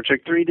 3. Star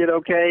Trek 3 did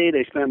okay,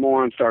 they spent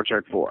more on Star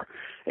Trek 4.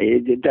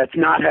 That's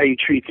not how you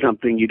treat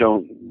something you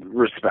don't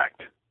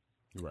respect.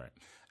 Right.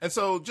 And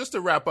so just to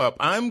wrap up,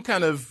 I'm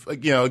kind of,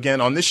 again,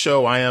 on this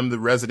show, I am the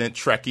resident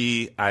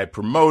Trekkie. I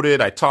promote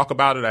it. I talk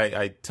about it.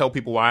 I tell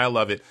people why I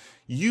love it.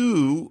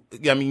 You've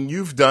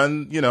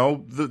done,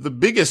 the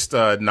biggest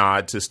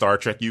nod to Star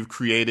Trek. You've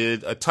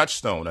created a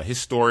touchstone, a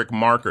historic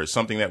marker,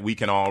 something that we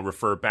can all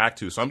refer back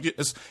to. So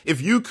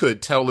if you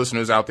could tell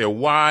listeners out there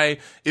why,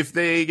 if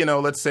they,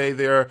 let's say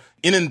they're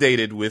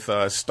inundated with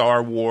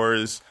Star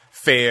Wars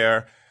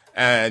fare,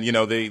 and,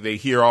 they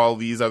hear all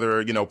these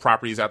other,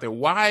 properties out there.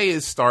 Why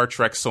is Star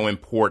Trek so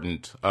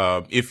important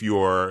if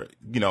you're,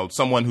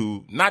 someone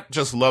who not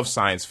just loves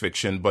science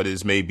fiction, but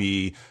is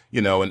maybe,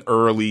 an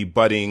early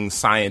budding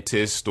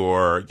scientist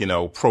or,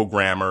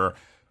 programmer?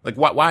 Like,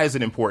 why is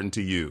it important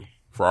to you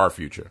for our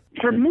future?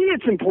 For me,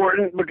 it's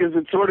important because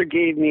it sort of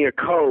gave me a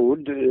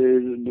code,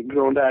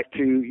 going back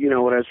to,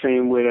 what I was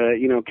saying with,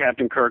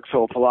 Captain Kirk's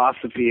whole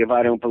philosophy of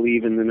I don't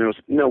believe in the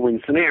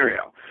no-win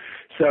scenario.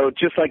 So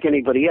just like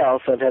anybody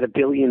else, I've had a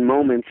billion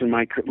moments in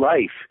my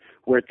life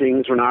where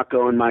things were not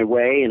going my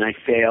way and I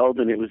failed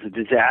and it was a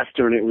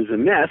disaster and it was a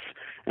mess.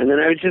 And then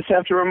I would just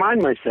have to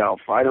remind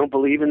myself, I don't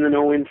believe in the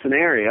no-win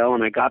scenario,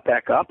 and I got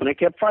back up and I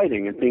kept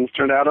fighting and things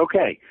turned out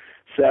okay.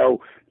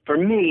 So for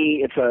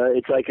me, it's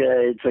like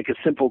a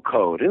simple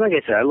code. And like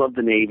I said, I love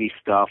the Navy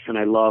stuff and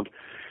I love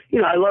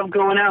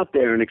going out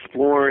there and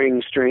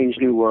exploring strange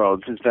new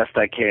worlds as best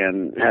I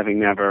can, having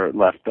never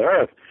left the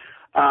Earth.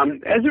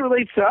 As it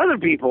relates to other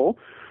people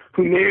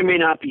who may or may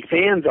not be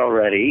fans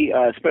already,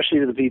 especially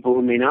to the people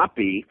who may not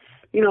be,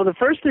 the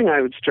first thing I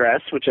would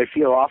stress, which I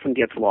feel often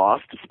gets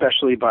lost,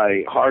 especially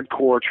by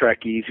hardcore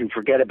Trekkies who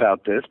forget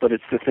about this, but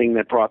it's the thing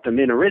that brought them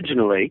in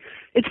originally,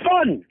 it's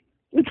fun.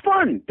 It's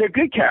fun. They're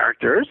good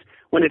characters.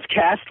 When it's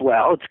cast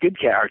well, it's good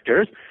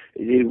characters.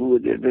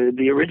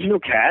 The original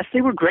cast,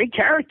 they were great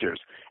characters,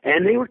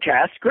 and they were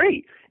cast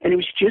great. And it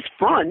was just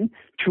fun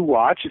to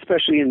watch,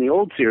 especially in the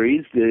old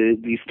series,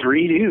 these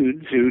three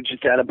dudes who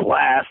just had a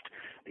blast,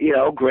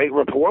 great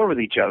rapport with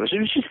each other. So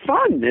it was just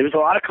fun. There was a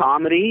lot of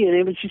comedy, and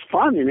it was just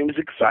fun, and it was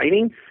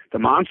exciting. The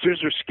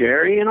monsters were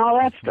scary and all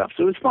that stuff,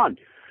 so it was fun.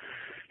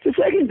 The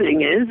second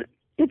thing is,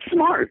 it's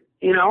smart,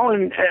 and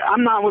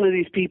I'm not one of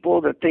these people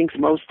that thinks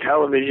most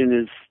television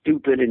is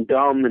stupid and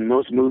dumb and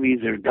most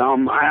movies are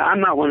dumb. I'm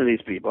not one of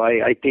these people.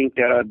 I think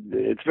that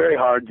it's very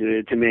hard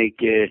to make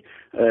TVs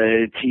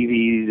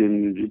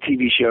and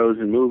TV shows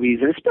and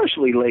movies, and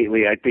especially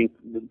lately, I think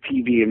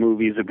TV and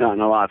movies have gotten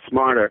a lot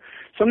smarter.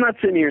 So I'm not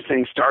sitting here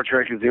saying Star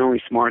Trek is the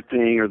only smart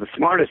thing or the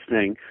smartest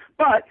thing,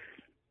 but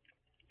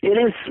it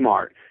is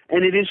smart,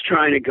 and it is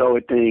trying to go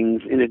at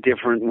things in a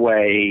different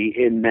way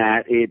in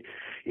that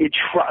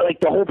like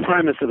the whole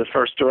premise of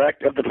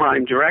the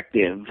Prime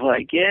Directive,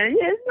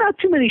 not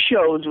too many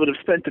shows would have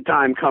spent the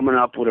time coming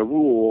up with a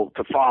rule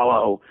to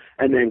follow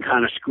and then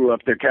kind of screw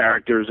up their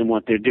characters and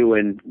what they're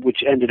doing,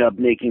 which ended up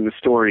making the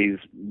stories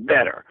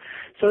better.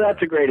 So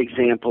that's a great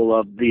example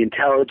of the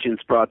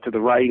intelligence brought to the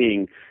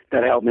writing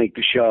that helped make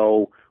the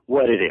show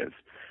what it is.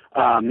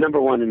 Number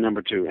one and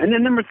number two. And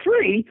then number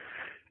three,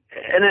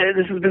 and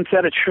this has been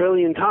said a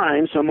trillion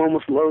times, so I'm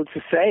almost loath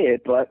to say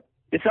it, but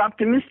it's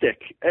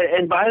optimistic.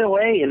 And by the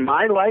way, in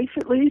my life,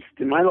 at least,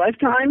 in my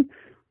lifetime,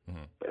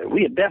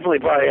 we have definitely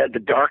probably had the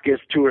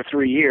darkest 2 or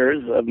 3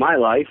 years of my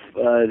life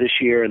this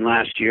year and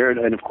last year.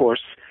 And, of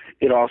course,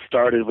 it all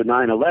started with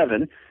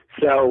 9/11.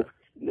 So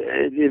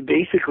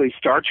basically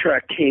Star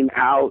Trek came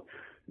out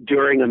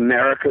during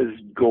America's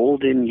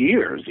golden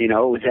years. It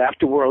was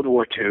after World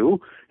War II.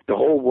 The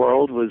whole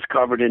world was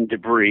covered in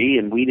debris,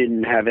 and we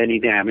didn't have any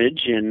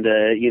damage. And,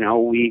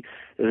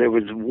 there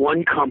was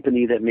one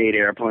company that made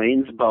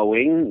airplanes,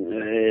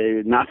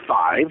 Boeing, not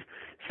 5.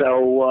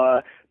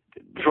 So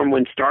from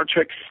when Star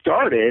Trek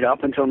started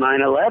up until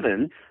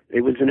 9/11,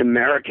 it was an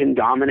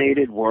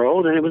American-dominated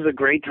world, and it was a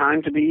great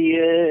time to be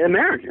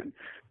American.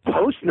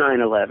 Post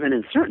 9/11,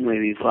 and certainly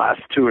these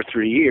last 2 or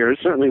 3 years,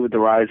 certainly with the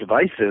rise of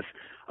ISIS,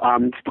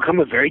 it's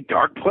become a very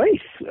dark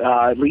place,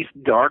 at least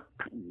dark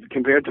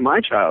compared to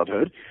my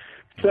childhood.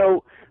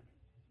 So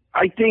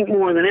I think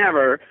more than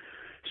ever,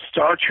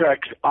 Star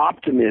Trek's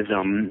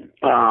optimism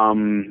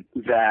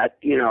that,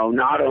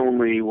 not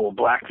only will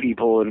black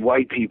people and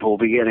white people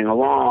be getting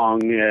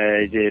along,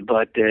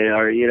 but,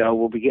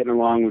 we'll be getting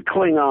along with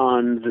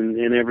Klingons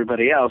and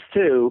everybody else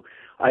too.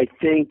 I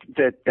think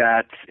that's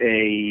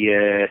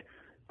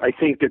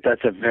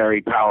a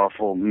very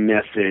powerful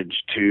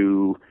message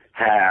to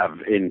have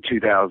in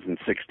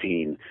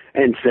 2016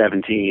 and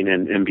 17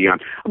 and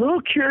beyond. I'm a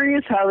little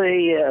curious how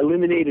they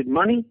eliminated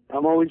money.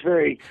 I'm always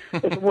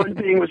that's one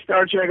thing with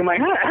Star Trek. I'm like,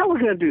 how are we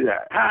going to do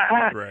that?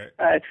 Right.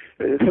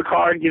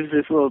 Picard gives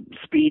this little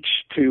speech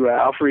to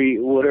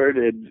Alfred Woodard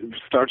at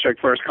Star Trek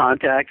First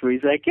Contact where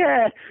he's like,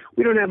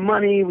 we don't have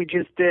money. We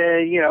just,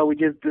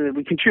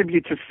 we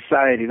contribute to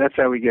society. That's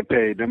how we get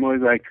paid. And I'm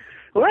always like,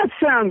 well, that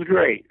sounds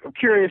great. I'm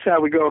curious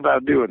how we go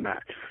about doing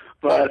that.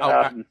 But,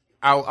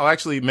 I'll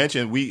actually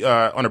mention we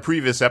on a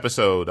previous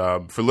episode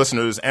for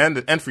listeners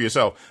and for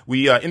yourself,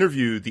 we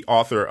interviewed the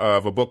author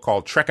of a book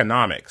called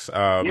Trekonomics.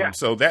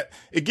 So that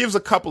it gives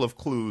a couple of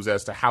clues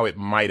as to how it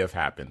might have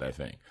happened, I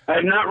think. I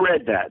have not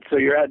read that, so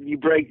you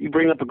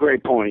bring up a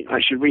great point.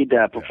 I should read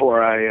that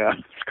before I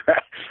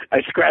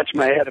scratch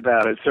my head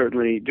about it.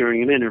 Certainly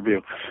during an interview,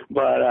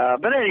 but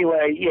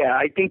anyway,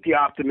 I think the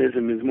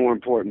optimism is more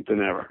important than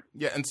ever.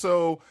 Yeah, and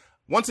so.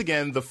 Once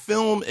again, the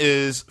film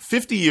is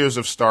 50 Years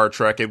of Star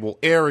Trek. It will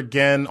air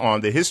again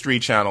on the History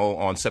Channel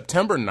on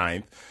September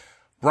 9th.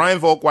 Brian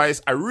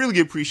Volk-Weiss, I really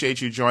appreciate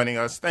you joining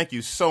us. Thank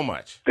you so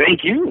much.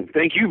 Thank you.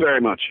 Thank you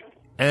very much.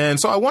 And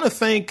so I want to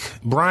thank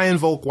Brian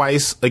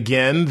Volk-Weiss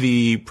again,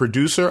 the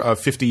producer of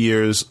 50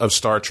 Years of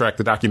Star Trek,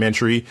 the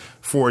documentary,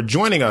 for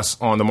joining us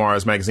on the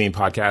Mars Magazine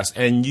podcast.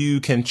 And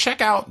you can check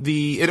out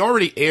it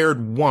already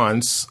aired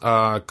once,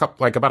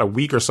 about a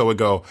week or so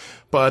ago.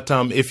 But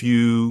if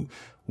you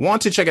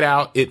want to check it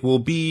out, it will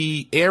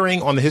be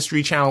airing on the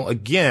History Channel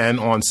again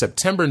on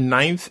September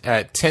 9th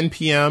at 10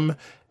 p.m.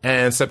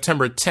 and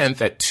September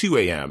 10th at 2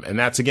 a.m. And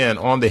that's again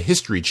on the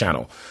History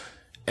Channel.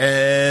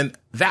 And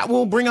that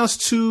will bring us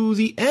to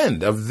the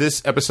end of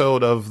this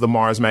episode of the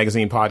Mars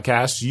Magazine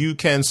podcast. You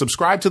can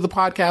subscribe to the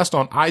podcast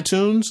on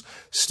iTunes,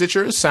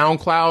 Stitcher,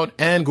 SoundCloud,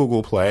 and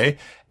Google Play.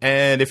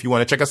 And if you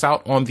want to check us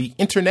out on the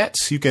internet,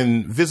 you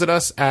can visit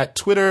us at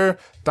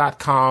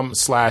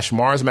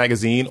twitter.com/Mars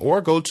Magazine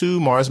or go to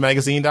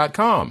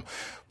marsmagazine.com.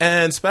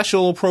 And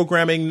special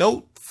programming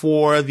note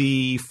for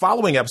the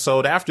following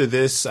episode after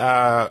this,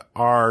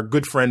 our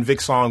good friend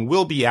Vic Song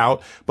will be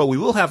out, but we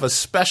will have a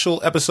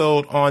special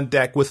episode on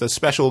deck with a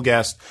special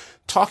guest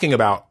talking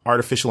about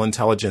artificial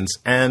intelligence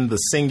and the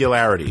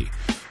singularity.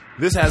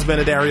 This has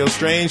been Dario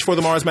Strange for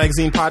the Mars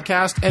Magazine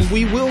podcast, and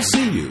we will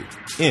see you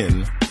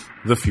in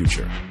the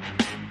future.